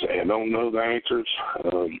what to say. I don't know the answers.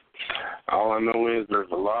 All I know is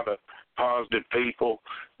there's a lot of positive people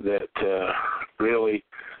that really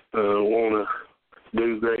want to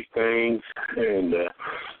do great things, and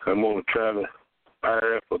I'm going to try to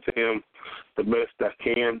pair up with them the best I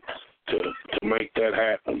can to make that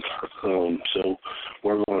happen. So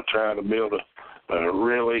we're going to try to build a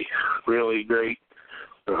really, really great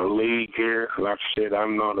league here. Like I said,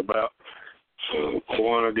 I'm not about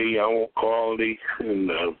quantity. I want quality, and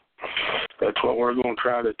that's what we're going to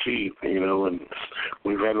try to achieve, and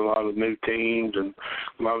we've had a lot of new teams and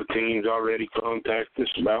a lot of teams already contact us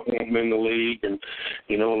about wanting in the league, and,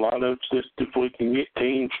 a lot of it's just if we can get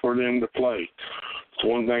teams for them to play. It's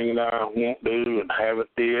one thing that I won't do and haven't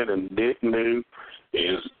did and didn't do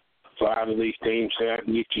is fly to these teams, say I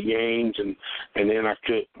can get you games, and then I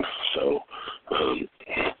couldn't. So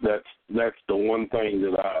that's the one thing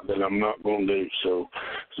that I'm not going to do. So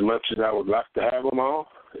as much as I would like to have them all,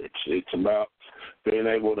 it's about being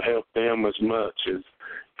able to help them as much as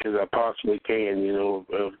I possibly can,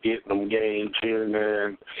 of getting them games here and there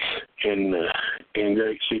and in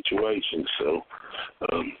great situations. So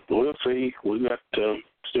we'll see. We got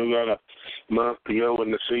still got a month to go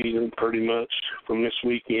in the season, pretty much from this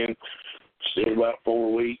weekend. Still about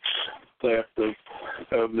 4 weeks left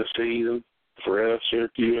of the season for us here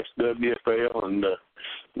at the USWFL, and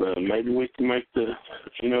maybe we can make the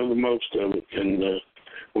most of it. And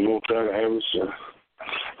we're going to try to have us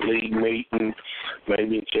a league meeting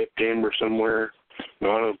maybe in September somewhere.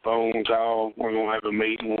 Not a phone call. We're going to have a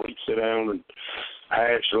meeting where we sit down and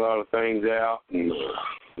hash a lot of things out and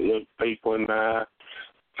look people in the eye.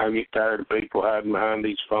 I get tired of people hiding behind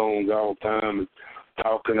these phones all the time and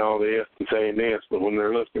talking all this and saying this, but when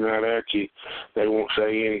they're looking right at you, they won't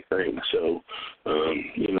say anything. So,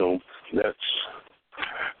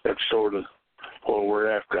 that's sort of what we're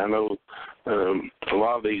after. I know a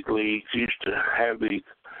lot of these leagues used to have these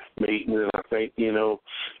meetings, and I think,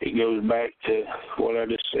 it goes back to what I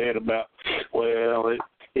just said about, well,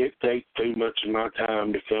 it takes too much of my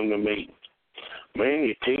time to come to meetings. Man,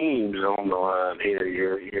 your team's on the line here.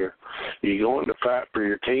 You're going to fight for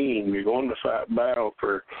your team. You're going to fight battle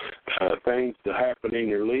for things to happen in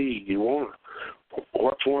your league. You want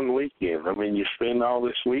what's one weekend? I mean, you spend all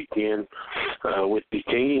this weekend with the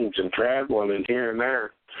teams and traveling and here and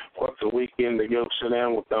there. What's a weekend to go sit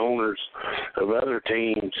down with the owners of other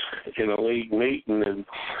teams in a league meeting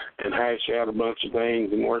and hash out a bunch of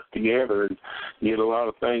things and work together and get a lot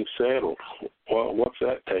of things settled? Well, what's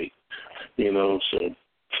that take? So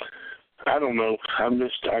I don't know. I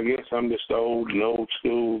guess I'm just old and old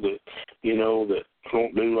school that, that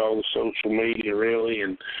don't do all the social media really,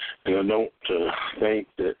 and I don't think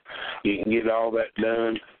that you can get all that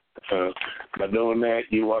done. By doing that,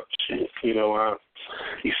 you watch, you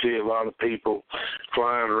see a lot of people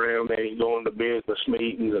flying around. They ain't going to business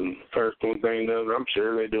meetings, and first one thing to another, I'm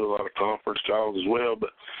sure they do a lot of conference calls as well,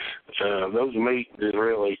 but those meetings is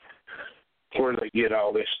really where they get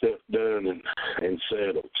all this stuff done and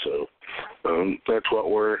settled. So that's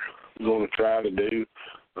what we're going to try to do,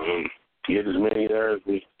 get as many there as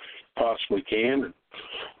we possibly can,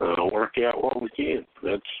 and work out what we can.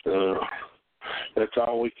 That's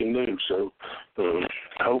all we can do. So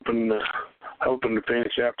hoping to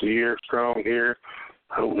finish out the year strong here.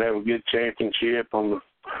 Hoping to have a good championship on the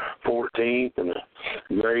 14th and a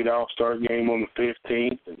great all-star game on the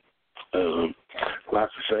 15th. And like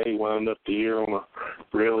I say, wound up the year on a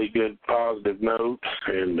really good positive note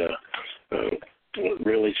and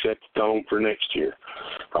really set the tone for next year.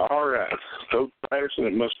 All right, Coach Patterson,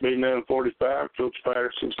 it must be 9:45. Coach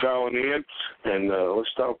Patterson's calling in, and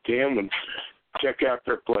let's talk to him and check out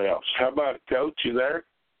their playoffs. How about it, Coach? You there?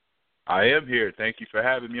 I am here. Thank you for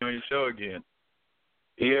having me on your show again.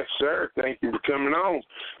 Yes, sir. Thank you for coming on.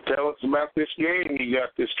 Tell us about this game you got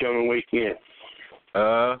this coming weekend.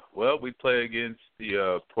 Well, we play against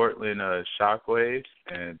the Portland Shockwave,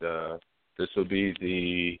 and this will be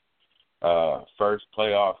the first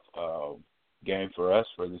playoff game for us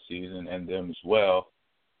for the season and them as well.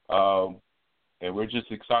 And we're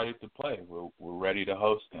just excited to play. We're ready to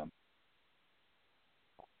host them.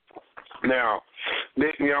 Now,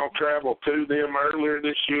 didn't y'all travel to them earlier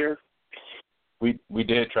this year? We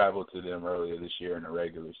did travel to them earlier this year in a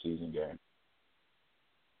regular season game.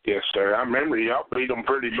 Yes, sir. I remember y'all beat them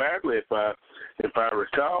pretty badly, if I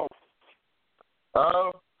recall.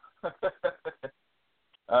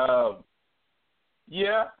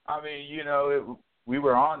 Yeah. I mean, we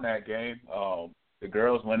were on that game. The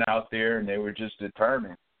girls went out there and they were just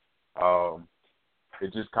determined.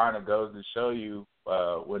 It just kind of goes to show you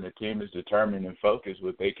when a team is determined and focused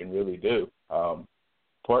what they can really do.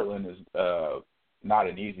 Portland is not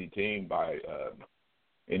an easy team by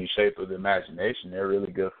any shape of the imagination. They're a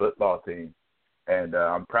really good football team. And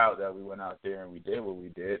I'm proud that we went out there and we did what we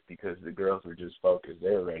did because the girls were just focused.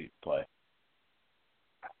 They were ready to play.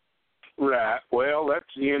 Right. Well, that's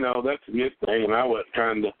a good thing. And I wasn't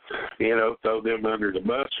trying to, throw them under the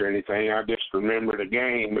bus or anything. I just remember the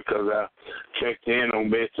game because I checked in on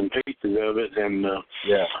bits and pieces of it. And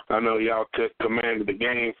I know y'all took command of the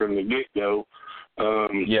game from the get-go.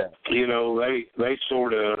 They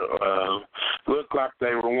sort of looked like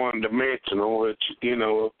they were one-dimensional, which,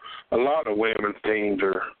 a lot of women's teams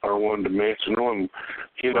are one-dimensional. And,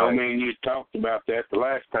 right. I mean, you talked about that the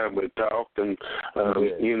last time we talked, and,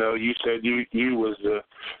 you said you was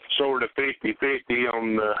sort of 50-50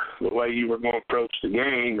 on the way you were going to approach the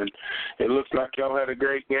game, and it looks like y'all had a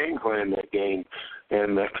great game plan that game.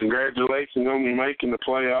 And congratulations on you making the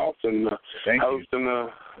playoffs and hosting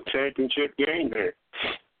a championship game there.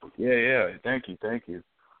 Yeah. Thank you.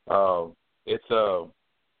 It's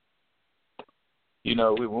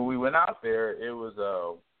when we went out there, it was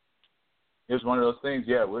one of those things.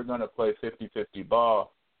 Yeah, we're going to play 50-50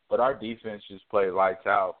 ball, but our defense just played lights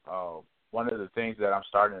out. One of the things that I'm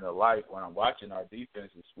starting to like when I'm watching our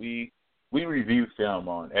defense is we review film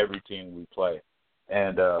on every team we play,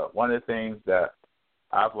 and one of the things that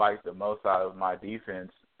I've liked the most out of my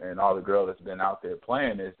defense and all the girls that's been out there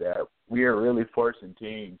playing is that we are really forcing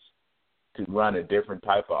teams to run a different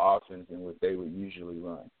type of offense than what they would usually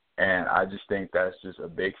run. And I just think that's just a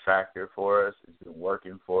big factor for us. It's been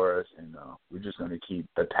working for us, and we're just going to keep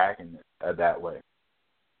attacking it that way.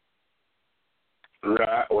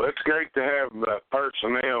 Right. Well, it's great to have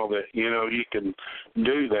personnel that, you can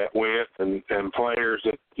do that with and players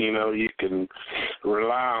that, you can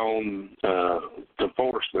rely on to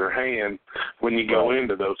force their hand when you go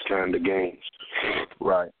into those kind of games.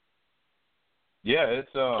 Right. Yeah,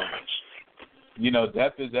 it's,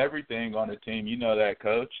 depth is everything on a team. You know that,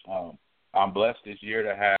 Coach. I'm blessed this year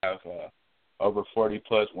to have over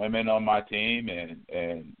 40-plus women on my team,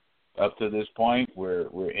 and up to this point,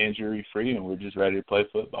 we're injury-free, and we're just ready to play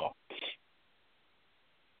football.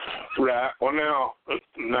 Right. Well, now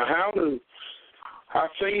how do I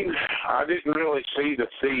didn't really see the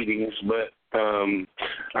seedings, but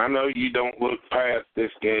I know you don't look past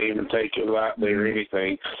this game and take it lightly or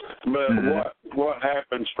anything. But what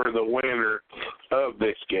happens for the winner of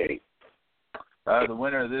this game? The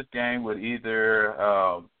winner of this game would either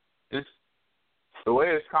the way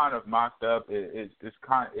it's kind of mocked up, it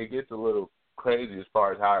gets a little crazy as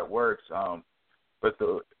far as how it works. But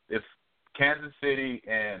if Kansas City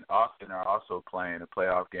and Austin are also playing a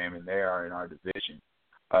playoff game, and they are in our division.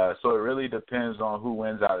 So it really depends on who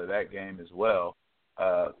wins out of that game as well.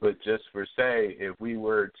 But just for say, if we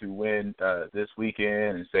were to win this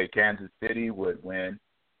weekend and say Kansas City would win,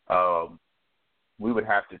 we would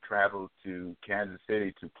have to travel to Kansas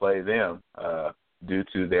City to play them due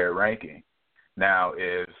to their ranking. Now,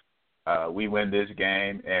 if we win this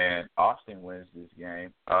game and Austin wins this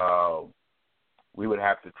game, we would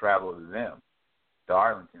have to travel to them, to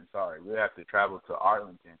Arlington, sorry. We would have to travel to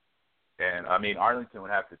Arlington. And, Arlington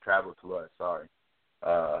would have to travel to us,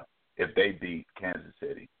 if they beat Kansas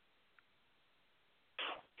City.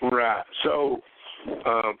 Right. So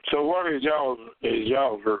what is y'all's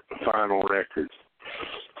final record?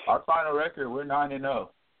 Our final record, we're 9-0.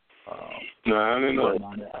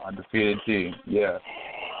 9-0. Undefeated team, yeah.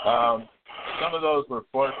 Some of those were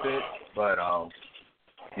forfeit, but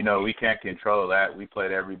we can't control that. We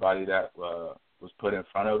played everybody that was put in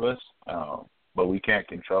front of us, but we can't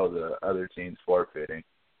control the other teams forfeiting.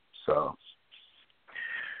 So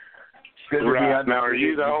it's good to be undefeated. Now, are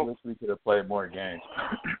you I wish we could have played more games.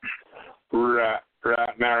 Right.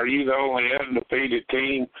 Now, are you the only undefeated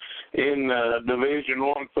team in Division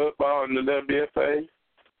I football in the WFA?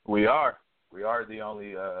 We are. We are the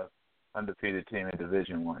only undefeated team in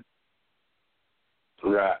Division I.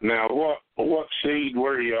 Right. Now, what seed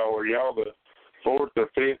were y'all? Were y'all the 4th or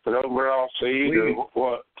 5th overall seed, or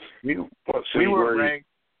what? What seed we were you? ranked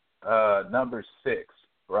number 6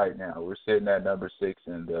 right now. We're sitting at number 6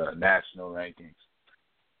 in the national rankings.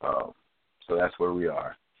 So that's where we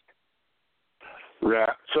are. Right.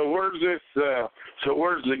 So where's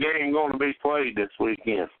the game going to be played this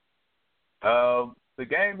weekend? The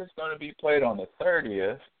game is going to be played on the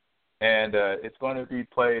 30th, and it's going to be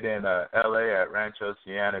played in L.A. at Rancho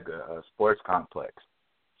Cienega Sports Complex.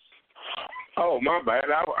 Oh, my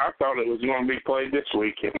bad. I thought it was going to be played this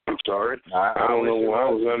weekend. I'm sorry. I don't know why I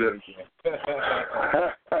was under.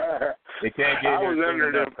 It can't get I was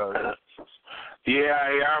under the coach. Yeah,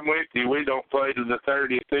 I'm with you. We don't play to the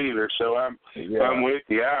 30th either, so I'm with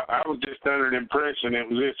you. I was just under the impression it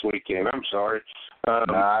was this weekend. I'm sorry.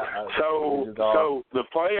 So the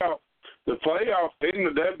playoff in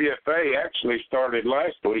the WFA actually started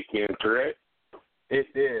last weekend, correct?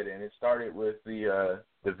 It did, and it started with the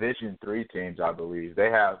Division III teams, I believe. They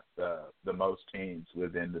have the most teams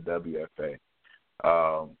within the WFA.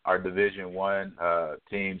 Our Division I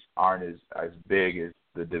teams aren't as big as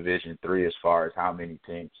the Division III as far as how many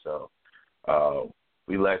teams. So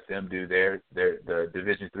we let them do the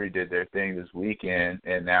Division III did their thing this weekend,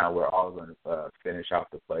 and now we're all going to finish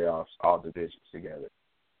off the playoffs, all divisions together.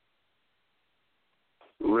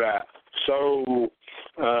 Right. So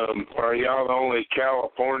are y'all the only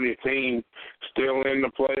California team still in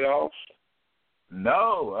the playoffs?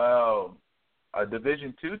 No. A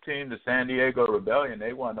Division II team, the San Diego Rebellion,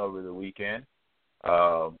 they won over the weekend.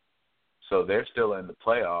 So they're still in the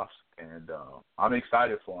playoffs, and I'm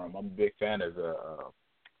excited for them. I'm a big fan of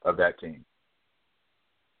that team.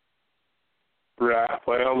 Right.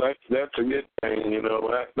 Well, that's a good thing.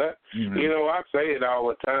 That I say it all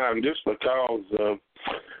the time, just because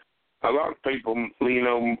a lot of people,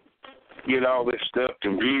 get all this stuff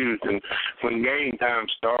confused, and when game time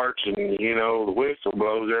starts and the whistle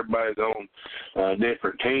blows, everybody's on a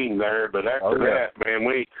different team there. But after that, man,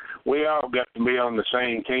 we all got to be on the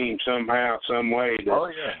same team somehow, some way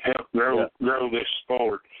to help grow this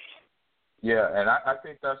sport. Yeah, and I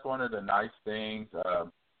think that's one of the nice things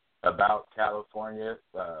about California.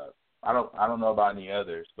 I don't know about any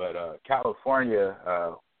others, but California,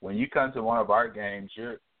 when you come to one of our games,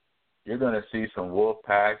 you're going to see some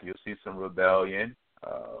Wolfpack, you'll see some Rebellion,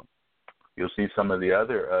 you'll see some of the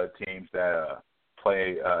other teams that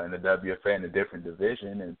play in the WFA in a different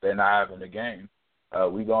division, and if they're not having a game,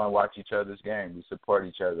 we go and watch each other's game. We support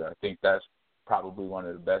each other. I think that's probably one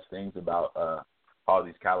of the best things about all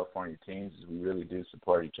these California teams is we really do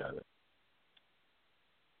support each other.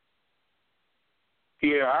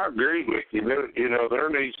 Yeah, I agree with you. There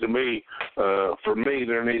needs to be, for me,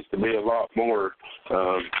 there needs to be a lot more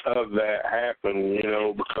of that happen,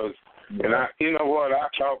 because, and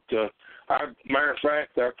matter of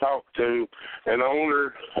fact, I talked to an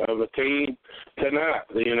owner of a team tonight,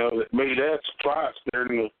 that beat us twice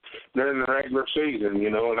during the regular season,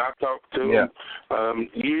 and I talked to him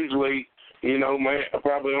usually,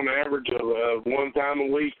 probably on average of one time a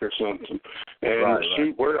week or something.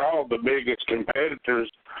 And we're all the biggest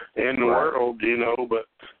competitors in the world, but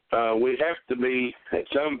we have to be at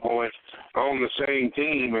some point on the same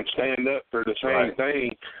team and stand up for the same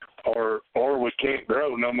thing, or we can't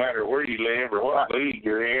grow no matter where you live or what league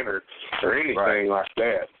you're in or anything like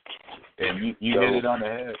that. And you hit it on the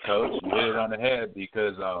head, Coach. You hit it on the head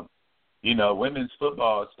because, women's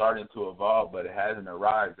football is starting to evolve, but it hasn't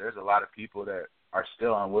arrived. There's a lot of people that are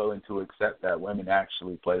still unwilling to accept that women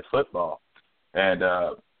actually play football. And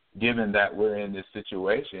given that we're in this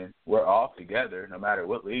situation, we're all together, no matter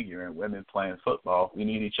what league you're in, women playing football. We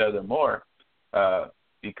need each other more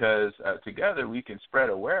because together we can spread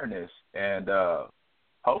awareness and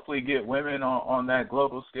hopefully get women on that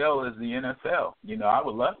global scale as the NFL. I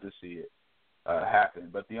would love to see it happen.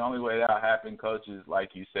 But the only way that'll happen, Coach, is like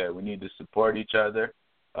you said, we need to support each other.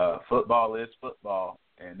 Football is football,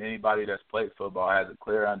 and anybody that's played football has a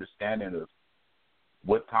clear understanding of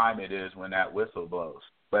what time it is when that whistle blows.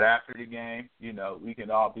 But after the game, we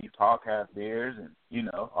can all talk, have beers, and,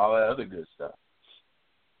 all that other good stuff.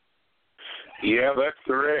 Yeah, that's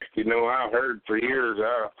correct. I've heard for years,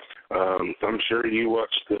 I'm sure you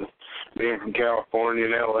watched being from California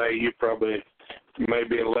and L.A., you probably may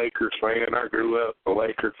be a Lakers fan. I grew up a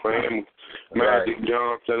Lakers fan. Magic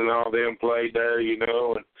Johnson and all them played there, and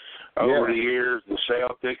over the years, the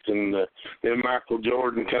Celtics and then Michael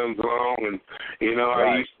Jordan comes along, and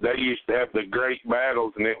they used to have the great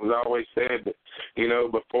battles, and it was always said that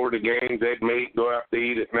before the games they'd meet, go out to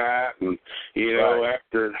eat at night, and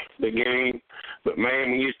after the game. But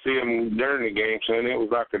man, when you see them during the game, son, it was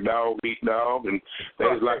like a dog eat dog, and they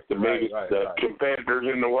was like the biggest competitors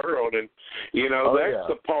in the world, and that's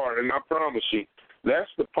the part, and I promise you, that's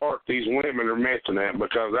the part these women are missing at,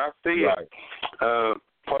 because I see it.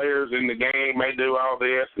 Players in the game, they do all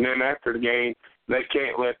this, and then after the game, they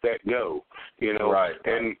can't let that go,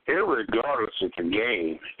 And irregardless of the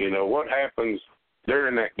game, what happens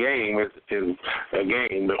during that game is a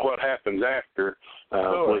game, but what happens after,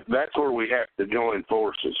 that's where we have to join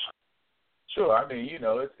forces. Sure. I mean,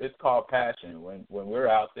 it's called passion. When we're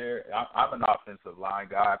out there, I'm an offensive line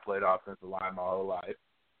guy. I played offensive line my whole life.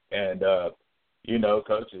 And,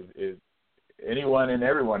 Coach, if anyone and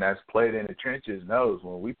everyone that's played in the trenches knows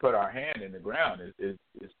when we put our hand in the ground, it's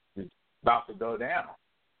about to go down,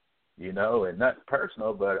 and nothing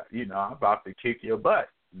personal, but, I'm about to kick your butt,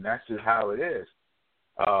 and that's just how it is.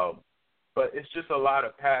 But it's just a lot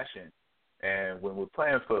of passion, and when we're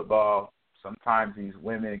playing football, sometimes these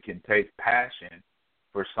women can take passion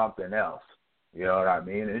for something else, you know what I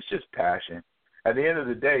mean? It's just passion. At the end of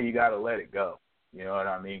the day, you got to let it go, you know what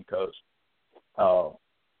I mean, Coach?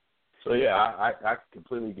 So, yeah, I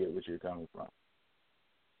completely get what you're coming from.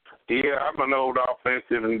 Yeah, I'm an old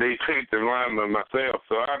offensive and defensive lineman myself,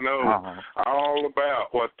 so I know all about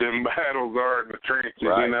what them battles are in the trenches,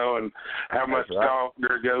 and how much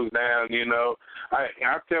softer goes down,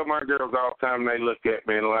 I tell my girls all the time, they look at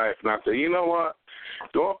me and laugh, and I say, you know what?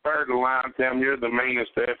 Go up there to the line and tell them you're the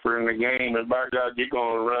meanest effer in the game, and by God, you're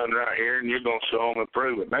going to run right here, and you're going to show them and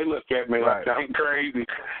prove it. They look at me like I'm crazy,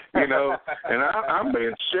 and I'm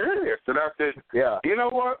being serious. And I said, you know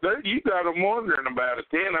what? You got them wondering about it.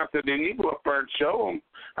 Then I said, then you go up there and show them.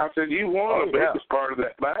 I said, you won the biggest part of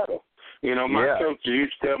that battle. My coach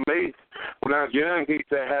used to tell me when I was young, he'd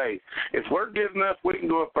say, hey, if we're good enough, we can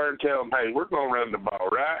go up there and tell them, hey, we're going to run the ball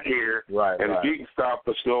right here, and if you can stop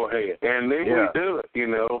us, go ahead. And then we do it,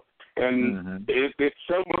 And it's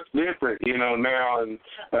so much different, now. And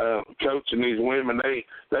coaching these women,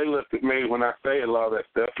 they look at me when I say a lot of that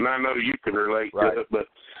stuff, and I know you can relate to it, but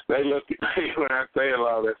they look at me when I say a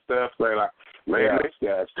lot of that stuff, they're like, man, this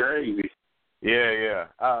guy's crazy. Yeah.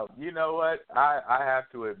 You know what? I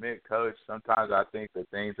have to admit, Coach, sometimes I think the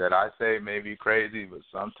things that I say may be crazy, but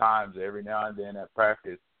sometimes every now and then at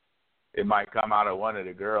practice, it might come out of one of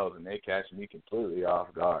the girls, and they catch me completely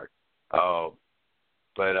off guard.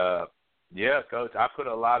 Yeah, Coach, I put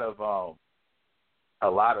a lot of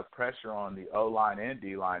pressure on the O-line and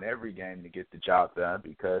D-line every game to get the job done,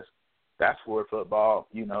 because that's where football,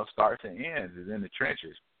 starts and ends, is in the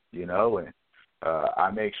trenches, and I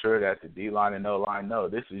make sure that the D-line and O-line know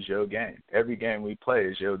this is your game. Every game we play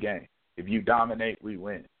is your game. If you dominate, we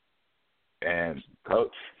win. And, Coach,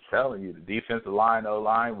 I'm telling you, the defensive line,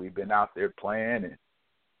 O-line, we've been out there playing, and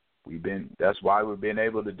that's why we've been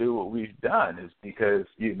able to do what we've done, is because,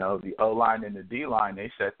 the O-line and the D-line,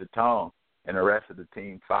 they set the tone, and the rest of the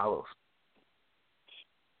team follows.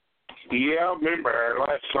 Yeah, I remember our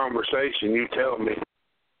last conversation, you telling me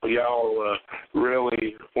y'all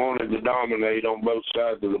really wanted to dominate on both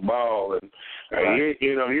sides of the ball, and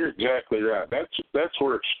you're exactly right. That's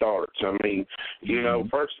where it starts. I mean,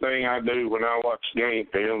 first thing I do when I watch game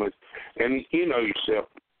film is, and yourself,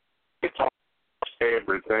 it's hard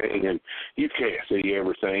everything, and you can't see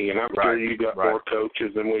everything. And I'm sure you got more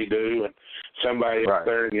coaches than we do, and somebody up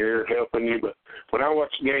there in your ear helping you. But when I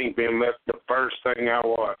watch game film, that's the first thing I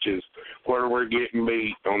watch is where we're getting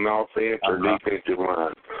beat on the offense or defensive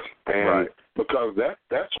line, and because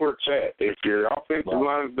that's where it's at. If your offensive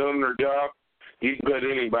line's doing their job, you can put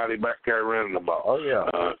anybody back there running the ball.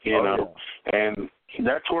 You know, and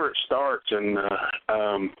that's where it starts. And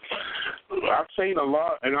I've seen a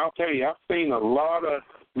lot, and I'll tell you, I've seen a lot of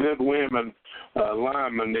good women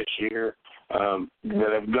linemen this year that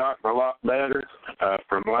have gotten a lot better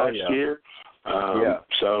from last year.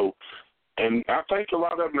 So, and I think a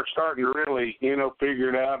lot of them are starting to really, you know, figure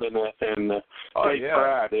it out and take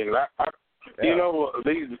pride in it. You know,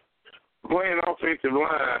 these playing offensive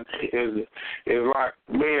line is like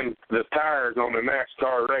being the tires on a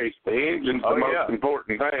NASCAR race. The engine's the most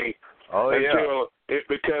important thing until it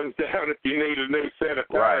becomes down if you need a new set of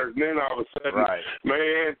tires. And then all of a sudden,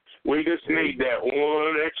 man, we just need that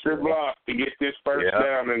one extra block to get this first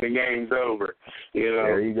down and the game's over. You know?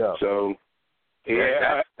 There you go. So,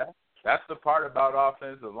 that's the part about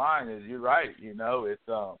offensive line is you're right. You know, it's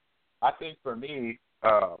I think for me,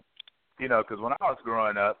 you know, because when I was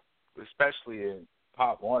growing up, especially in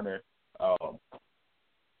Pop Warner,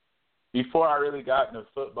 before I really got into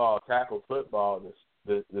football, tackle football,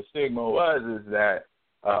 the stigma is that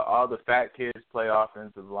all the fat kids play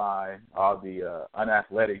offensive line, all the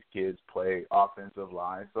unathletic kids play offensive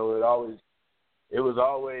line. So it was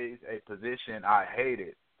always a position I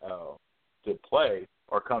hated to play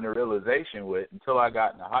or come to realization with until I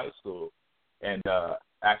got into high school and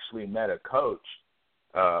actually met a coach,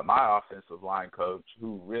 my offensive line coach,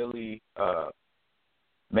 who really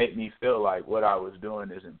made me feel like what I was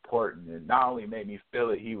doing is important. And not only made me feel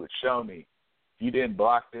it, he would show me, if you didn't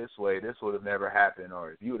block this way, this would have never happened.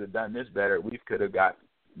 Or if you would have done this better, we could have got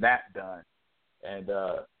that done. And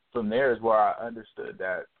from there is where I understood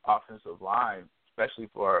that offensive line, especially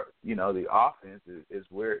for, you know, the offense, is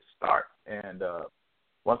where it starts. And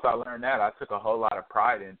once I learned that, I took a whole lot of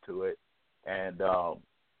pride into it. And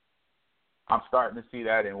I'm starting to see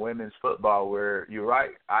that in women's football where, you're right,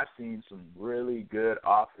 I've seen some really good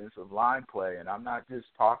offensive line play. And I'm not just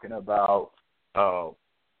talking about,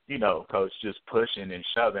 you know, coach just pushing and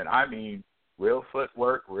shoving. I mean real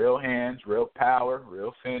footwork, real hands, real power,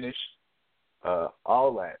 real finish,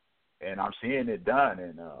 all that. And I'm seeing it done.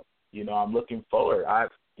 And, you know, I'm looking forward. I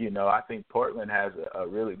think Portland has a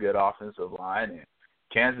really good offensive line, and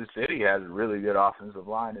Kansas City has a really good offensive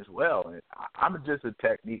line as well. And I'm just a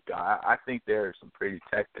technique guy. I think there are some pretty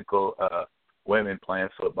technical women playing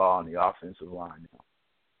football on the offensive line now.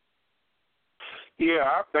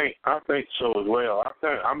 Yeah, I think so as well.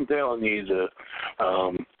 I'm telling you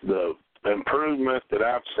the improvement that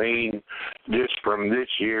I've seen just from this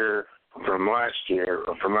year, from last year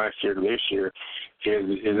to this year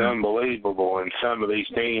is unbelievable in some of these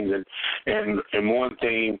teams. And one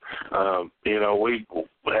team, you know, we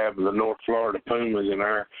have the North Florida Pumas in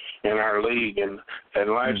our league, and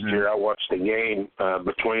last year I watched a game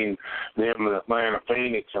between them and Atlanta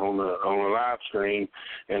Phoenix on the live stream,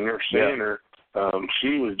 and their center,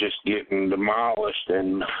 she was just getting demolished,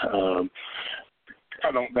 and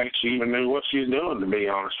I don't think she even knew what she was doing, to be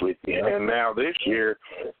honest with you. And now this year,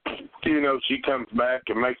 you know, she comes back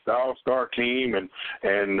and makes the All-Star team, and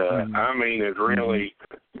I mean, has really,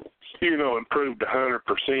 you know, improved 100%.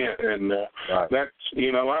 And that's,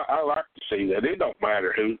 you know, I like to see that. It don't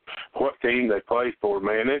matter what team they play for,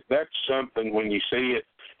 man. That's something when you see it.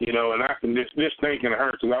 You know, and I can just thinking of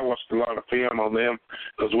her, because I watched a lot of film on them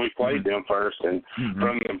because we played them first, and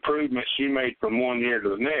from the improvements she made from one year to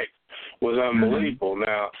the next was unbelievable.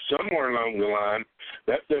 Now, somewhere along the line,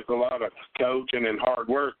 that took a lot of coaching and hard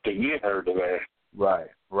work to get her to there.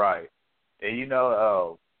 Right. And, you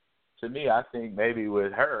know, to me, I think maybe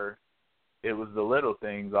with her, it was the little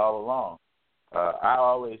things all along. I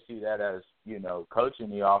always see that as, you know, coaching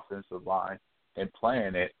the offensive line and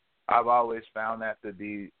playing it. I've always found that to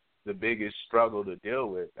be the biggest struggle to deal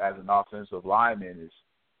with as an offensive lineman is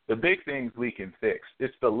the big things we can fix.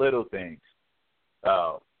 It's the little things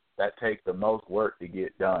that take the most work to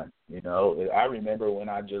get done. You know, I remember when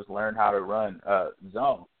I just learned how to run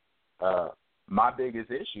zone, my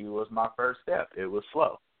biggest issue was my first step. It was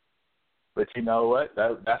slow. But you know what?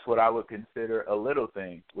 That's what I would consider a little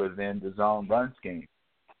thing within the zone run scheme.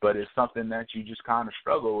 But it's something that you just kind of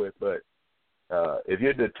struggle with. But if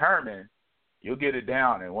you're determined, you'll get it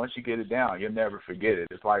down. And once you get it down, you'll never forget it.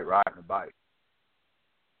 It's like riding a bike.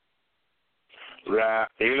 Right.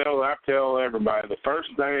 You know, I tell everybody the first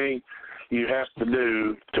thing you have to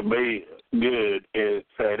do to be good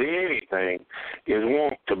at anything is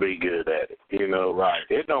want to be good at it. You know, right.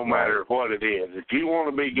 It don't matter what it is. If you want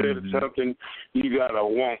to be good at something, you got to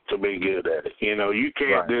want to be good at it. You know, you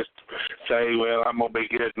can't just say, well, I'm going to be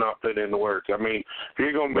good and not put in the work. I mean, if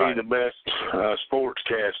you're going to be the best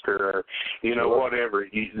sportscaster or, you know, whatever,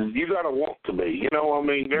 you got to want to be. You know what I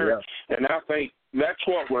mean? And I think that's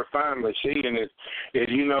what we're finally seeing is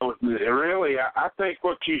you know, really, I think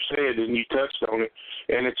what you said, and you touched on it,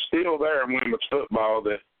 and it's still there in women's football,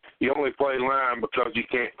 that you only play line because you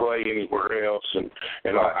can't play anywhere else. And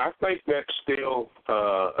I think that's still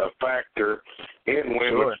a factor in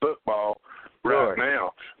women's football right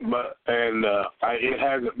now. But it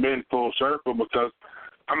hasn't been full circle because,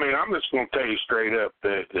 I mean, I'm just going to tell you straight up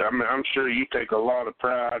that I'm sure you take a lot of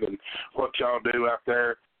pride in what y'all do out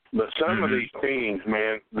there. But some of these teams,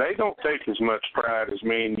 man, they don't take as much pride as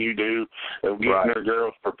me and you do of getting their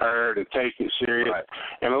girls prepared and take it serious.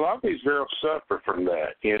 And a lot of these girls suffer from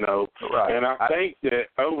that, you know. And I think that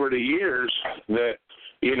over the years that,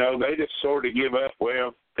 you know, they just sort of give up,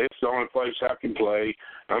 well, it's the only place I can play.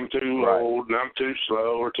 I'm too old and I'm too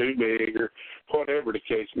slow or too big or whatever the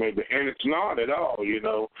case may be. And it's not at all, you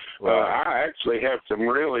know. I actually have some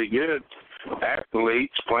really good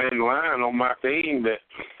athletes playing line on my team that,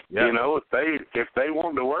 you know, if they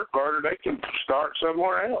want to work harder, they can start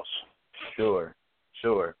somewhere else. Sure.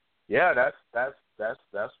 Yeah, that's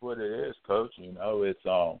what it is, Coach. You know, it's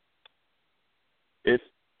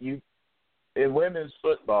you in women's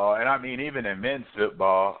football, and I mean even in men's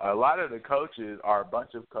football, a lot of the coaches are a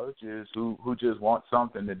bunch of coaches who just want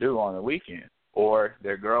something to do on the weekend, or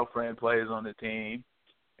their girlfriend plays on the team.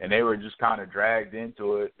 And they were just kind of dragged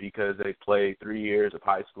into it because they played 3 years of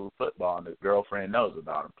high school football, and the girlfriend knows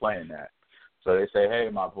about them playing that. So they say, hey,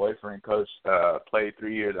 my boyfriend played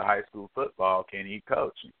 3 years of high school football. Can he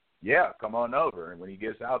coach? Yeah, come on over. And when he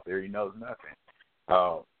gets out there, he knows nothing.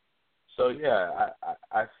 So, yeah,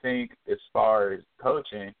 I think as far as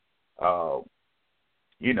coaching,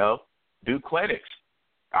 you know, do clinics.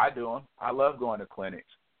 I do them. I love going to clinics.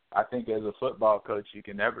 I think as a football coach, you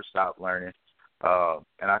can never stop learning.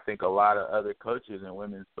 And I think a lot of other coaches in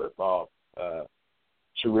women's football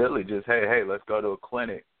should really just, hey, let's go to a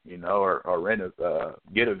clinic, you know, or rent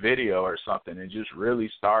get a video or something and just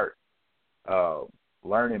really start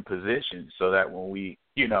learning positions so that when we,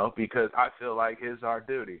 you know, because I feel like it's our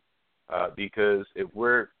duty. Because if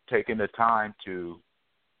we're taking the time to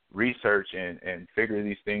research and figure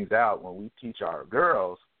these things out, when we teach our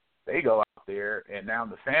girls, they go out there and now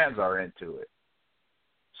the fans are into it.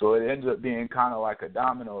 So it ends up being kind of like a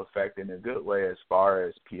domino effect in a good way as far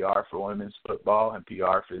as PR for women's football and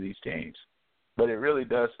PR for these teams. But it really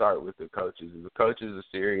does start with the coaches. If the coaches are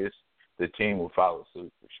serious, the team will follow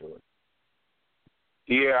suit for sure.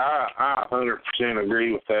 Yeah, I 100%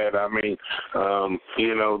 agree with that. I mean,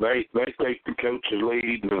 you know, they take the coach's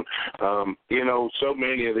lead. And, you know, so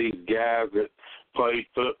many of these guys that played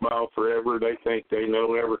football forever, they think they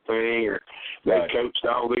know everything, or they coached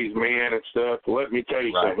all these men and stuff. Let me tell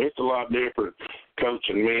you something. It's a lot different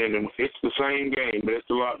coaching men, and it's the same game, but it's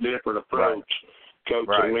a lot different approach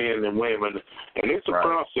coaching men and women. And it's a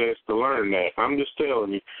process to learn that. I'm just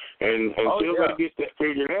telling you. And until they get that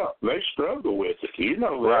figured out, they struggle with it. You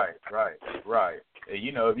know that. Right. And,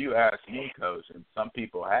 you know, if you ask me, Coach, and some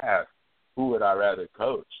people have, who would I rather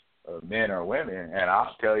coach, men or women? And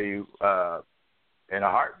I'll tell you, in a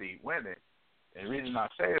heartbeat, women. And the reason I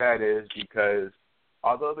say that is because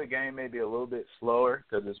although the game may be a little bit slower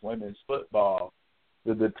because it's women's football,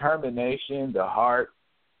 the determination, the heart,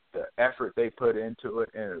 the effort they put into it,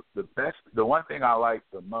 and the one thing I like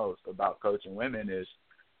the most about coaching women is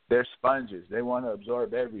they're sponges. They want to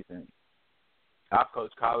absorb everything. I've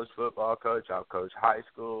coached college football, Coach. I've coached high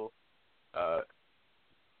school.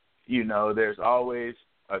 You know, there's always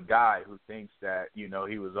a guy who thinks that, you know,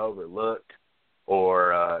 he was overlooked,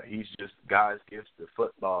 or he's just God's gift to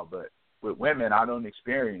football. But with women, I don't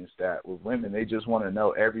experience that. With women, they just want to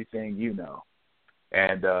know everything you know.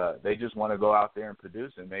 And they just want to go out there and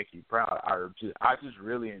produce and make you proud. I just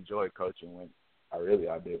really enjoy coaching women. I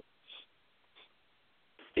do.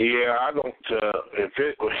 Yeah, I don't. If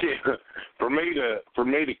it for me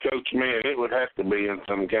to coach men, it would have to be in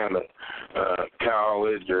some kind of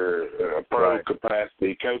college or pro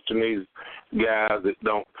capacity. Coaching these guys that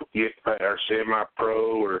don't get are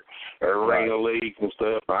semi-pro or arena leagues and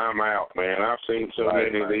stuff, I'm out, man. I've seen so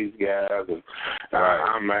many of these guys, and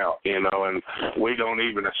I'm out. You know, and we don't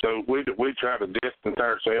even. So we try to distance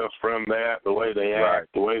ourselves from that, the way they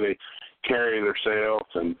act, the way they carry themselves,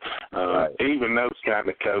 and even those kind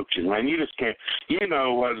of coaches, man, you just can't. You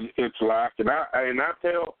know what it's like, and I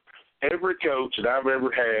tell every coach that I've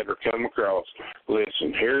ever had or come across,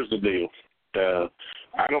 listen, here's the deal.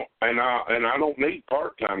 I don't need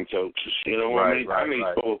part-time coaches. You know what I mean? I need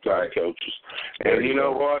full-time coaches. And you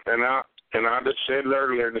know what? And I just said it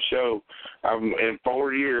earlier in the show, in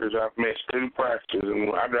 4 years, I've missed 2 practices, and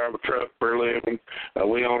I drive a truck for a living.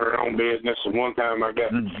 We own our own business, and one time I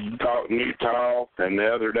got caught in Utah, and the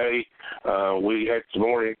other day we had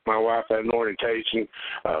my wife had an orientation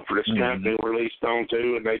for this company we're leased on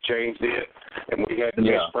to, and they changed it, and we had to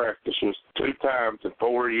miss practice. It was 2 times in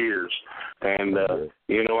 4 years. And,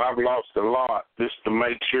 you know, I've lost a lot just to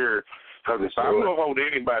make sure. Because if I'm going to hold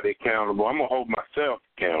anybody accountable, I'm going to hold myself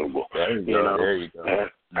accountable. There you go. There you go.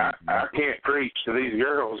 I can't preach to these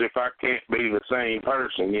girls if I can't be the same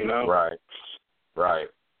person, you know? Right.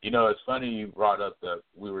 You know, it's funny you brought up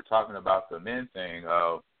we were talking about the men thing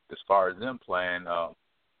as far as them playing.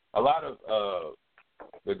 A lot of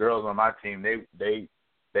the girls on my team,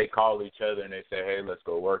 they call each other and they say, hey, let's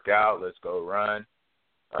go work out, let's go run,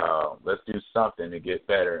 let's do something to get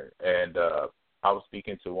better. And I was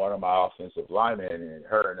speaking to one of my offensive linemen, and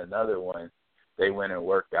her and another one, they went and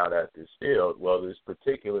worked out at this field. Well, this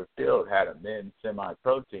particular field had a men's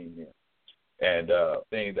semi-pro team in. And the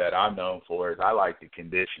thing that I'm known for is I like the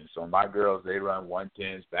condition. So my girls, they run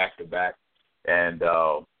 110s back-to-back, and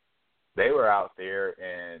they were out there,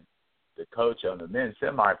 and the coach on the men's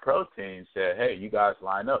semi-pro team said, hey, you guys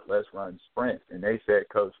line up, let's run sprints. And they said,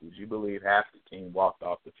 Coach, would you believe half the team walked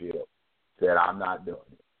off the field, said, I'm not doing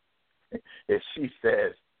it. If she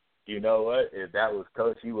says, you know what, if that was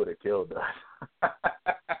Coach, he would have killed us.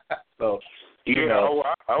 So, you know,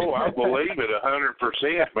 I believe it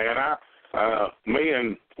 100%, man. Me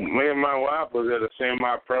and my wife was at a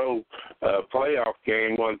semi-pro playoff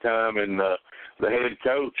game one time, and the head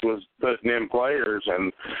coach was putting in players,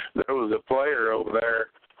 and there was a player over there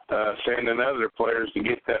sending other players to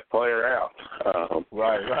get that player out.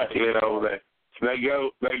 Right. You know that. They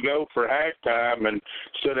go for halftime, and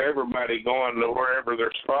instead of everybody going to wherever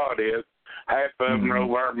their spot is, half of them are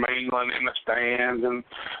over mingling in the stands and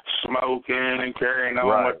smoking and carrying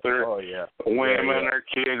on with their women or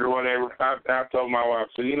kids or whatever. I told my wife,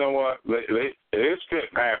 I said, you know what, this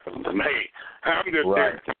couldn't happen to me. I'm just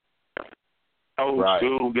there. Old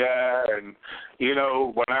school guy, and you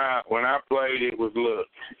know, when I played, it was, look,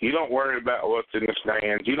 you don't worry about what's in the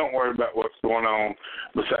stands, you don't worry about what's going on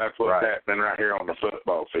besides what's happening right here on the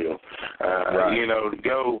football field. You know, to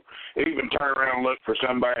go even turn around and look for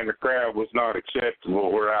somebody in the crowd was not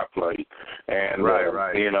acceptable where I played. And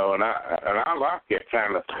you know, and I like that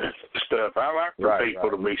kind of stuff. I like for people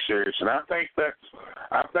to be serious, and I think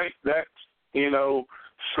that's you know,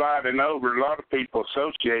 sliding over. A lot of people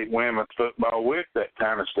associate women's football with that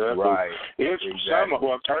kind of stuff. It's some of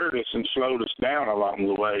what's hurt us and slowed us down along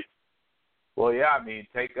the way. Well, yeah, I mean,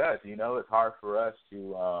 take us. You know, it's hard for us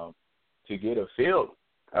to get a field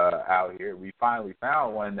out here. We finally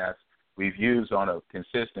found one that we've used on a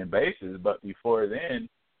consistent basis, but before then,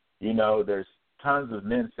 you know, there's tons of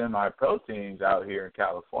men's semi-pro teams out here in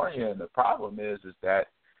California, and the problem is that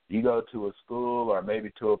you go to a school or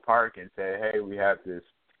maybe to a park and say, hey, we have this,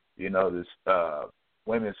 you know, this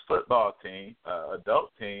women's football team,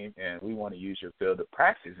 adult team, and we want to use your field of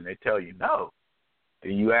practice. And they tell you no.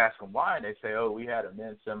 And you ask them why, and they say, oh, we had a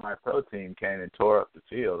men's semi-pro team came and tore up the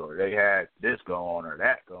field, or they had this go on or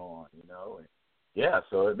that go on, you know. And yeah,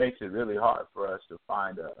 so it makes it really hard for us to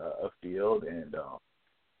find a field, and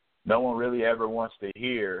no one really ever wants to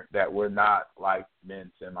hear that we're not like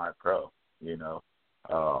men's semi-pro, you know.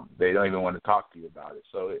 They don't even want to talk to you about it.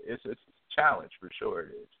 So it's a challenge for sure,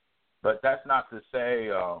 it is. But that's not to say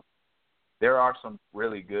there are some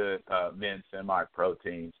really good men's semi-pro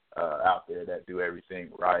teams out there that do everything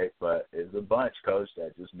right, but there's a bunch, Coach,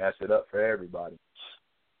 that just mess it up for everybody.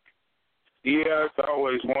 Yeah, it's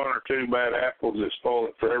always one or two bad apples that spoil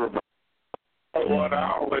it for everybody. What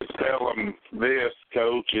I always tell them this,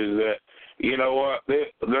 Coach, is that, you know what,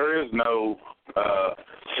 there is no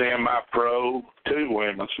semi-pro to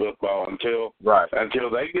women's football until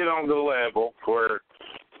they get on the level where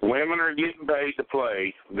women are getting paid to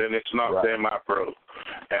play, then it's not semi-pro.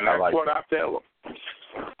 And that's what I tell them,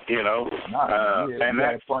 you know.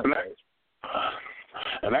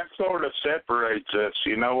 And that sort of separates us,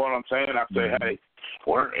 you know what I'm saying? I say, hey,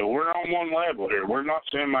 we're on one level here. We're not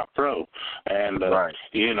semi-pro. And,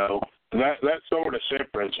 you know, that sort of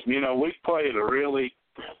separates. You know, we played at a really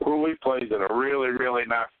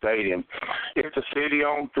nice stadium. It's a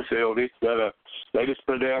city-owned facility. They just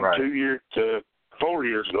put down 4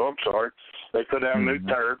 years ago, they put down new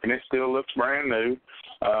turf, and it still looks brand new.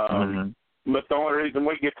 But the only reason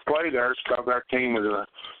we get to play there is because our team is a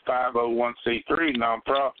 501c3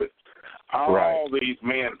 nonprofit. All these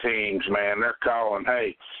men teams, man, they're calling,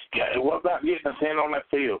 hey, what about getting us in on that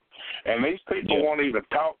field? And these people won't even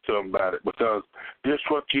talk to them about it because just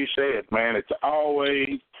what you said, man, it's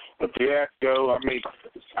always a fiasco. I mean,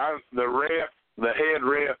 the head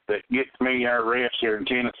ref that gets me our refs here in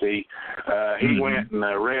Tennessee, he went and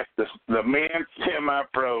refed the men's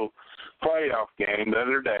semi-pro playoff game the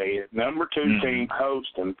other day, number 2 team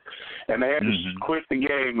hosting, and they had to quit the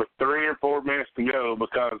game with 3 or 4 minutes to go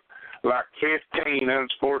because like 15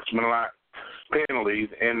 unsportsmanlike penalties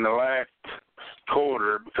in the last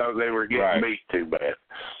quarter because they were getting beat too bad.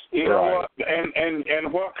 You know what?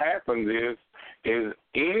 And what happens is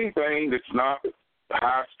anything that's not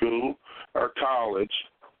high school or college,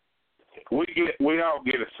 we all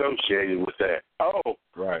get associated with that. Oh,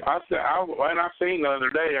 I seen the other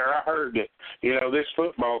day, or I heard that, you know, this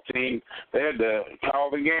football team, they had to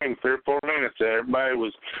call the game 3 or 4 minutes. Everybody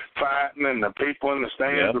was fighting, and the people in the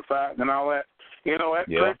stands were fighting and all that. You know, that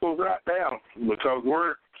trickles right down because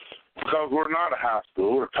we're not a high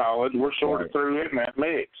school or college. We're sort of through in that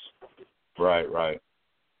mix. Right.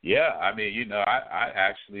 Yeah, I mean, you know, I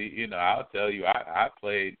actually, you know, I'll tell you, I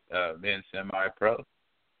played men's semi-pro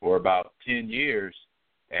for about 10 years,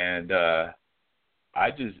 and I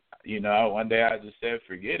just, you know, one day I just said,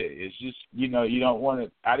 forget it. It's just, you know,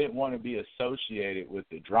 I didn't want to be associated with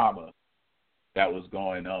the drama that was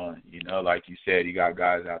going on. You know, like you said, you got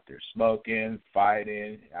guys out there smoking,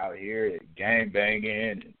 fighting, out here gang banging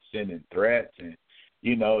and sending threats, and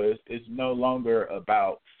you know, it's no longer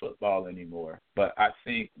about football anymore. But I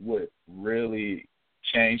think what really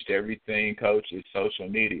changed everything, Coach, is social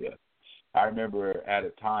media. I remember at a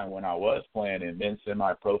time when I was playing and men's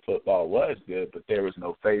semi-pro football was good, but there was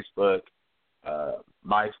no Facebook.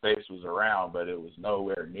 MySpace was around, but it was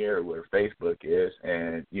nowhere near where Facebook is.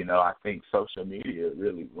 And, you know, I think social media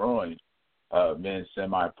really ruined men's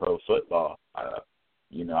semi-pro football.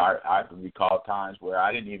 You know, I recall times where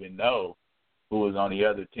I didn't even know who was on the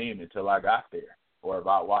other team until I got there or if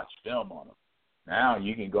I watched film on them. Now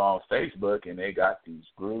you can go on Facebook and they got these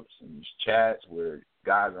groups and these chats where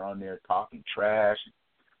guys are on there talking trash,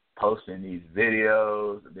 posting these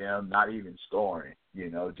videos of them not even scoring, you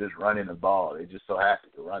know, just running the ball. They just so happy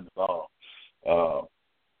to run the ball.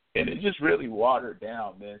 And it just really watered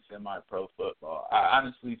down men's semi-pro football. I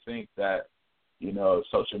honestly think that, you know, if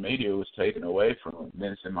social media was taken away from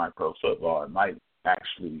men's semi-pro football, it might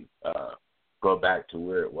actually go back to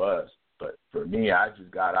where it was. But for me, I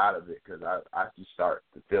just got out of it because I just started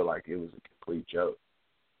to feel like it was a complete joke.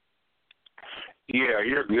 Yeah,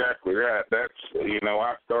 you're exactly right. That's, you know,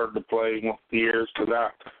 I started to play 1 years because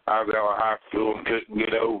I was out of high school and couldn't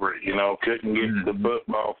get over it, you know, couldn't get the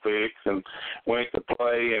football fix and went to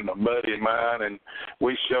play, and a buddy of mine, and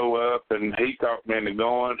we show up, and he talked me into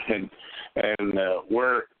going, and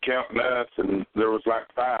we're counting us, and there was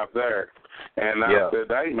like 5 there. And I said,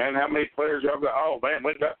 hey, man, how many players y'all got? Oh, man,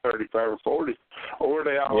 we got 35 or 40. Or where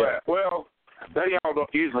they all at? Well, they all don't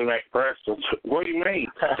usually make practice. What do you mean?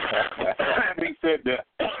 And he said,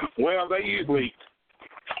 well, we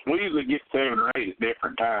usually get 7 or 8 at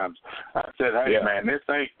different times. I said, hey, man, this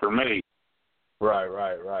ain't for me.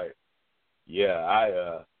 Right. Yeah,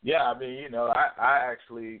 I mean, you know, I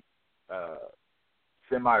actually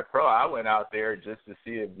semi-pro, I went out there just to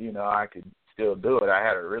see if, you know, I could still do it. I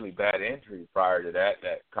had a really bad injury prior to that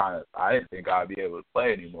kind of, I didn't think I'd be able to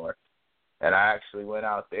play anymore. And I actually went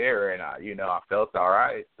out there and I felt all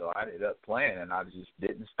right. So I ended up playing, and I just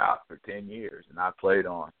didn't stop for 10 years. And I played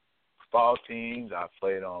on fall teams. I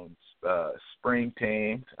played on spring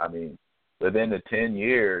teams. I mean, within the 10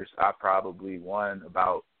 years, I probably won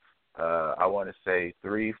about, I want to say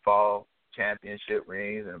 3 fall championship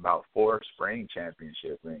rings and about 4 spring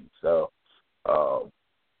championship rings. So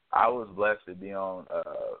I was blessed to be on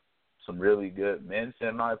some really good men's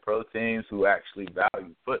semi-pro teams who actually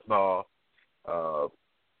value football.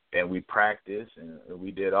 And we practiced and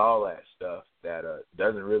we did all that stuff that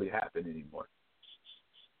doesn't really happen anymore.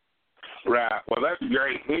 Right. Well, that's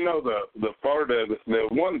great. You know, the part of the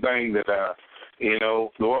one thing that you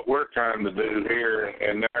know, what we're trying to do here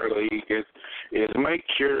in our league is make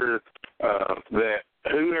sure that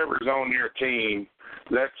whoever's on your team,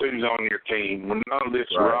 that's who's on your team. None of this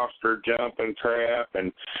roster jumping crap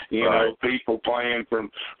and, you know, people playing from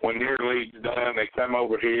when your league's done, they come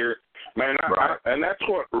over here. Man, and that's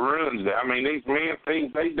what ruins it. I mean, these men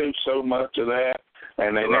teams, they do so much of that,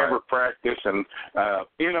 and they never practice. And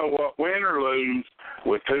you know what, win or lose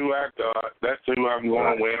with who I got, that's who I'm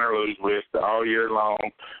going to win or lose with all year long.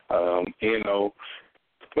 You know,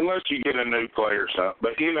 unless you get a new player or something.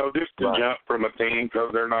 But, you know, just to jump from a team because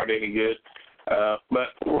they're not any good, But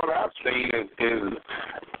what I've seen is,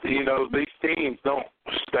 you know, these teams don't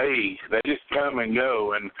stay. They just come and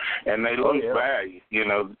go, and they lose value. You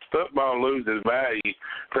know, football loses value.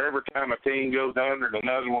 For every time a team goes under,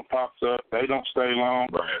 another one pops up. They don't stay long.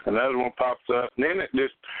 Another one pops up. And then it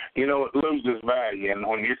just, you know, it loses value. And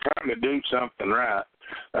when you're trying to do something right,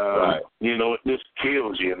 you know, it just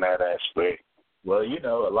kills you in that aspect. Well, you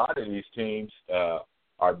know, a lot of these teams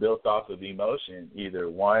are built off of emotion. Either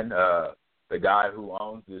one, the guy who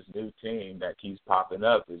owns this new team that keeps popping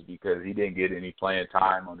up is because he didn't get any playing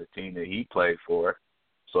time on the team that he played for,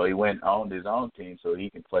 so he went and owned his own team so he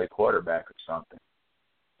can play quarterback or something,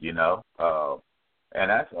 you know. And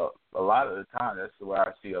that's a lot of the time, that's where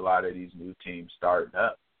I see a lot of these new teams starting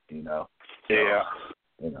up, you know. Yeah.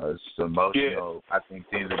 You know, it's emotional. Yeah. I think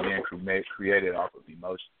teams are being created off of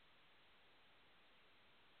emotion.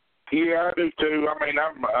 Yeah, I do too. I mean,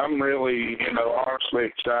 I'm really, you know, honestly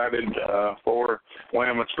excited for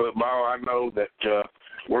women's football. I know that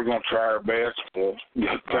we're going to try our best to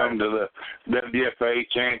come to the WFA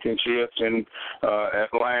championships in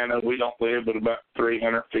Atlanta. We don't live but about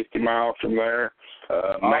 350 miles from there.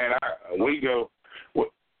 Man, we go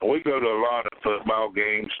to a lot of football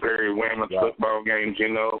games, women's football games,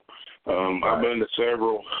 you know. I've been to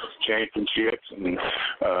several championships and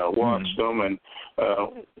watched them, and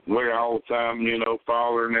we're all the time, you know,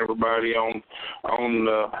 following everybody on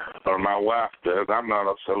or my wife does. I'm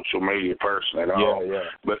not a social media person at all,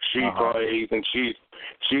 but she plays, and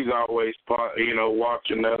she's always, you know,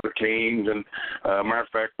 watching other teams. And matter of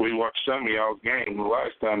fact, we watched some of y'all's games the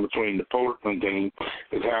last time between the Portland team.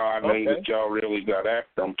 Is how I knew that y'all really got after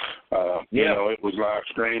them. You know, it was live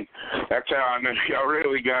stream. That's how I knew y'all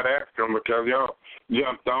really got after them, because y'all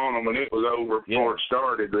jumped on them and it was over before it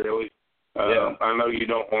started, really. I know you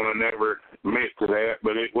don't want to never admit to that,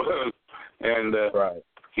 but it was. And,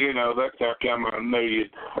 you know, that's how come I knew you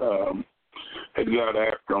had got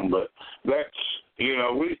after them. But that's, you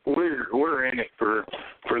know, we're in it for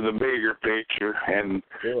the bigger picture. And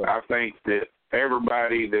I think that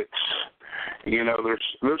everybody that's, you know,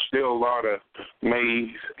 there's still a lot of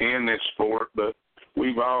me in this sport, but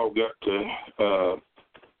we've all got to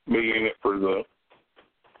be in it for the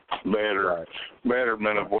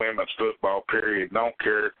betterment of women's football, period. Don't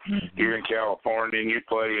care you're in California and you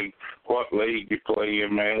play in what league you play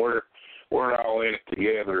in, man. We're all in it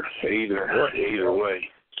together either way.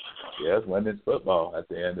 Yeah, it's women's football at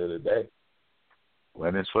the end of the day.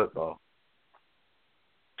 Women's football.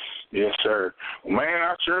 Yes, sir. Well, man,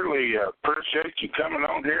 I certainly appreciate you coming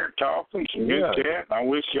on here and talking some good chat. I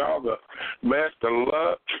wish y'all the best of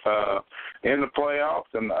luck in the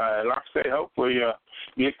playoffs, and like I say, hopefully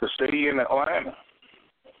get to see you in Atlanta.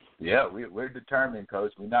 Yeah, we're determined,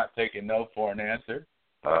 Coach. We're not taking no for an answer.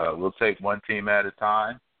 We'll take one team at a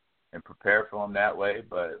time and prepare for them that way,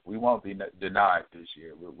 but we won't be denied this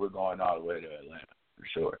year. We're going all the way to Atlanta for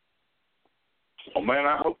sure. Well, man,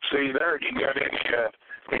 I hope to see you there. You got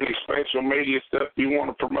any special media stuff you want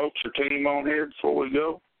to promote your team on here before we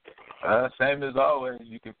go? Same as always.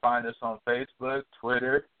 You can find us on Facebook,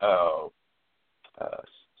 Twitter,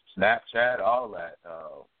 Snapchat, all that.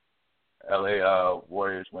 LA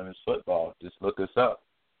Warriors Women's Football. Just look us up.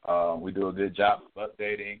 We do a good job of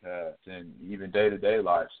updating and even day-to-day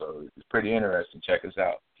life, so it's pretty interesting. Check us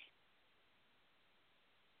out.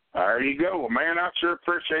 There you go. Well, man, I sure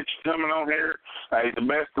appreciate you coming on here. Hey, the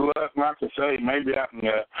best of luck. Like I say, maybe I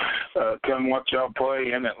can come watch y'all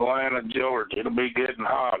play in Atlanta, Georgia. It'll be good and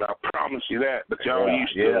hot. I promise you that. But y'all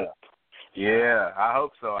used to it. Yeah, I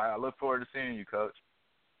hope so. I look forward to seeing you, Coach.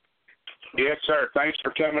 Yes, sir. Thanks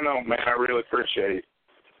for coming on, man. I really appreciate it.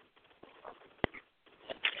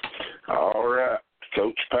 All right.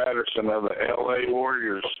 Coach Patterson of the LA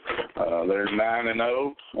Warriors. They're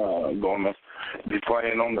 9-0. Going to be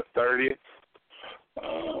playing on the 30th.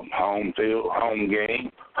 Home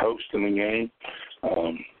game, hosting the game.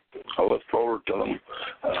 I look forward to them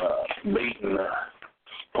beating the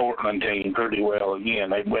Portland team pretty well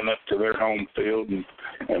again. They went up to their home field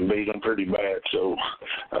and beat them pretty bad. So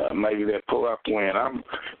maybe they'll pull out the win.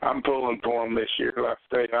 I'm pulling for them this year. Like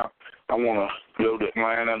I say, I want to go to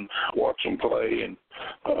Atlanta and watch them play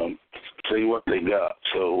and see what they got.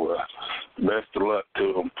 So best of luck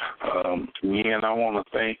to them. Again, I want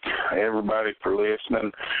to thank everybody for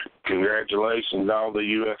listening. Congratulations, all the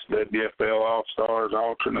USWFL All-Stars,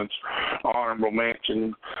 alternates, honorable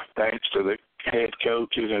mention. Thanks to the head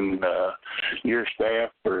coaches and your staff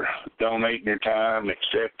for donating your time,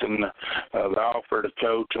 accepting the offer to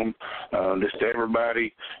coach them. Just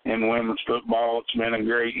everybody in women's football. It's been a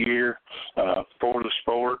great year for the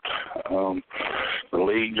sport. The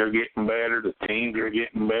leagues are getting better. The teams are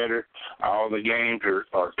getting better. All the games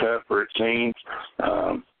are tougher, it seems.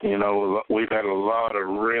 We've had a lot of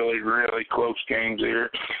really, really close games here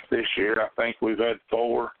this year. I think we've had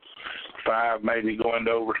 4, 5 maybe going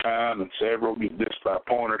to overtime, and several just by a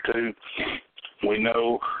point or two. We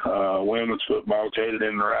know women's football is headed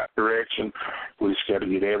in the right direction. We just got to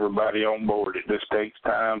get everybody on board. It just takes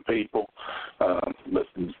time, people. But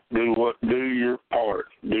do your part.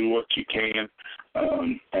 Do what you can.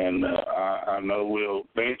 And I know we'll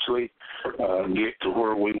eventually get to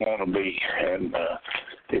where we want to be. And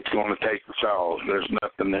it's going to take us all. There's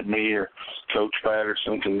nothing that me or Coach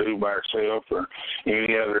Patterson can do by ourselves or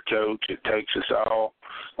any other coach. It takes us all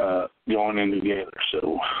going in together.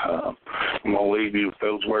 So I'm going to leave you with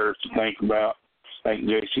those words to think about. Thank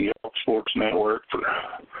JC Sports Network for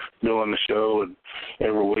doing the show and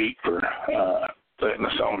every week for letting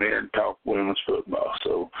us on here and talk women's football.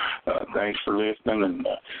 So thanks for listening, and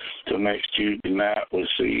until next Tuesday night, we'll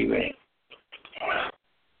see you then.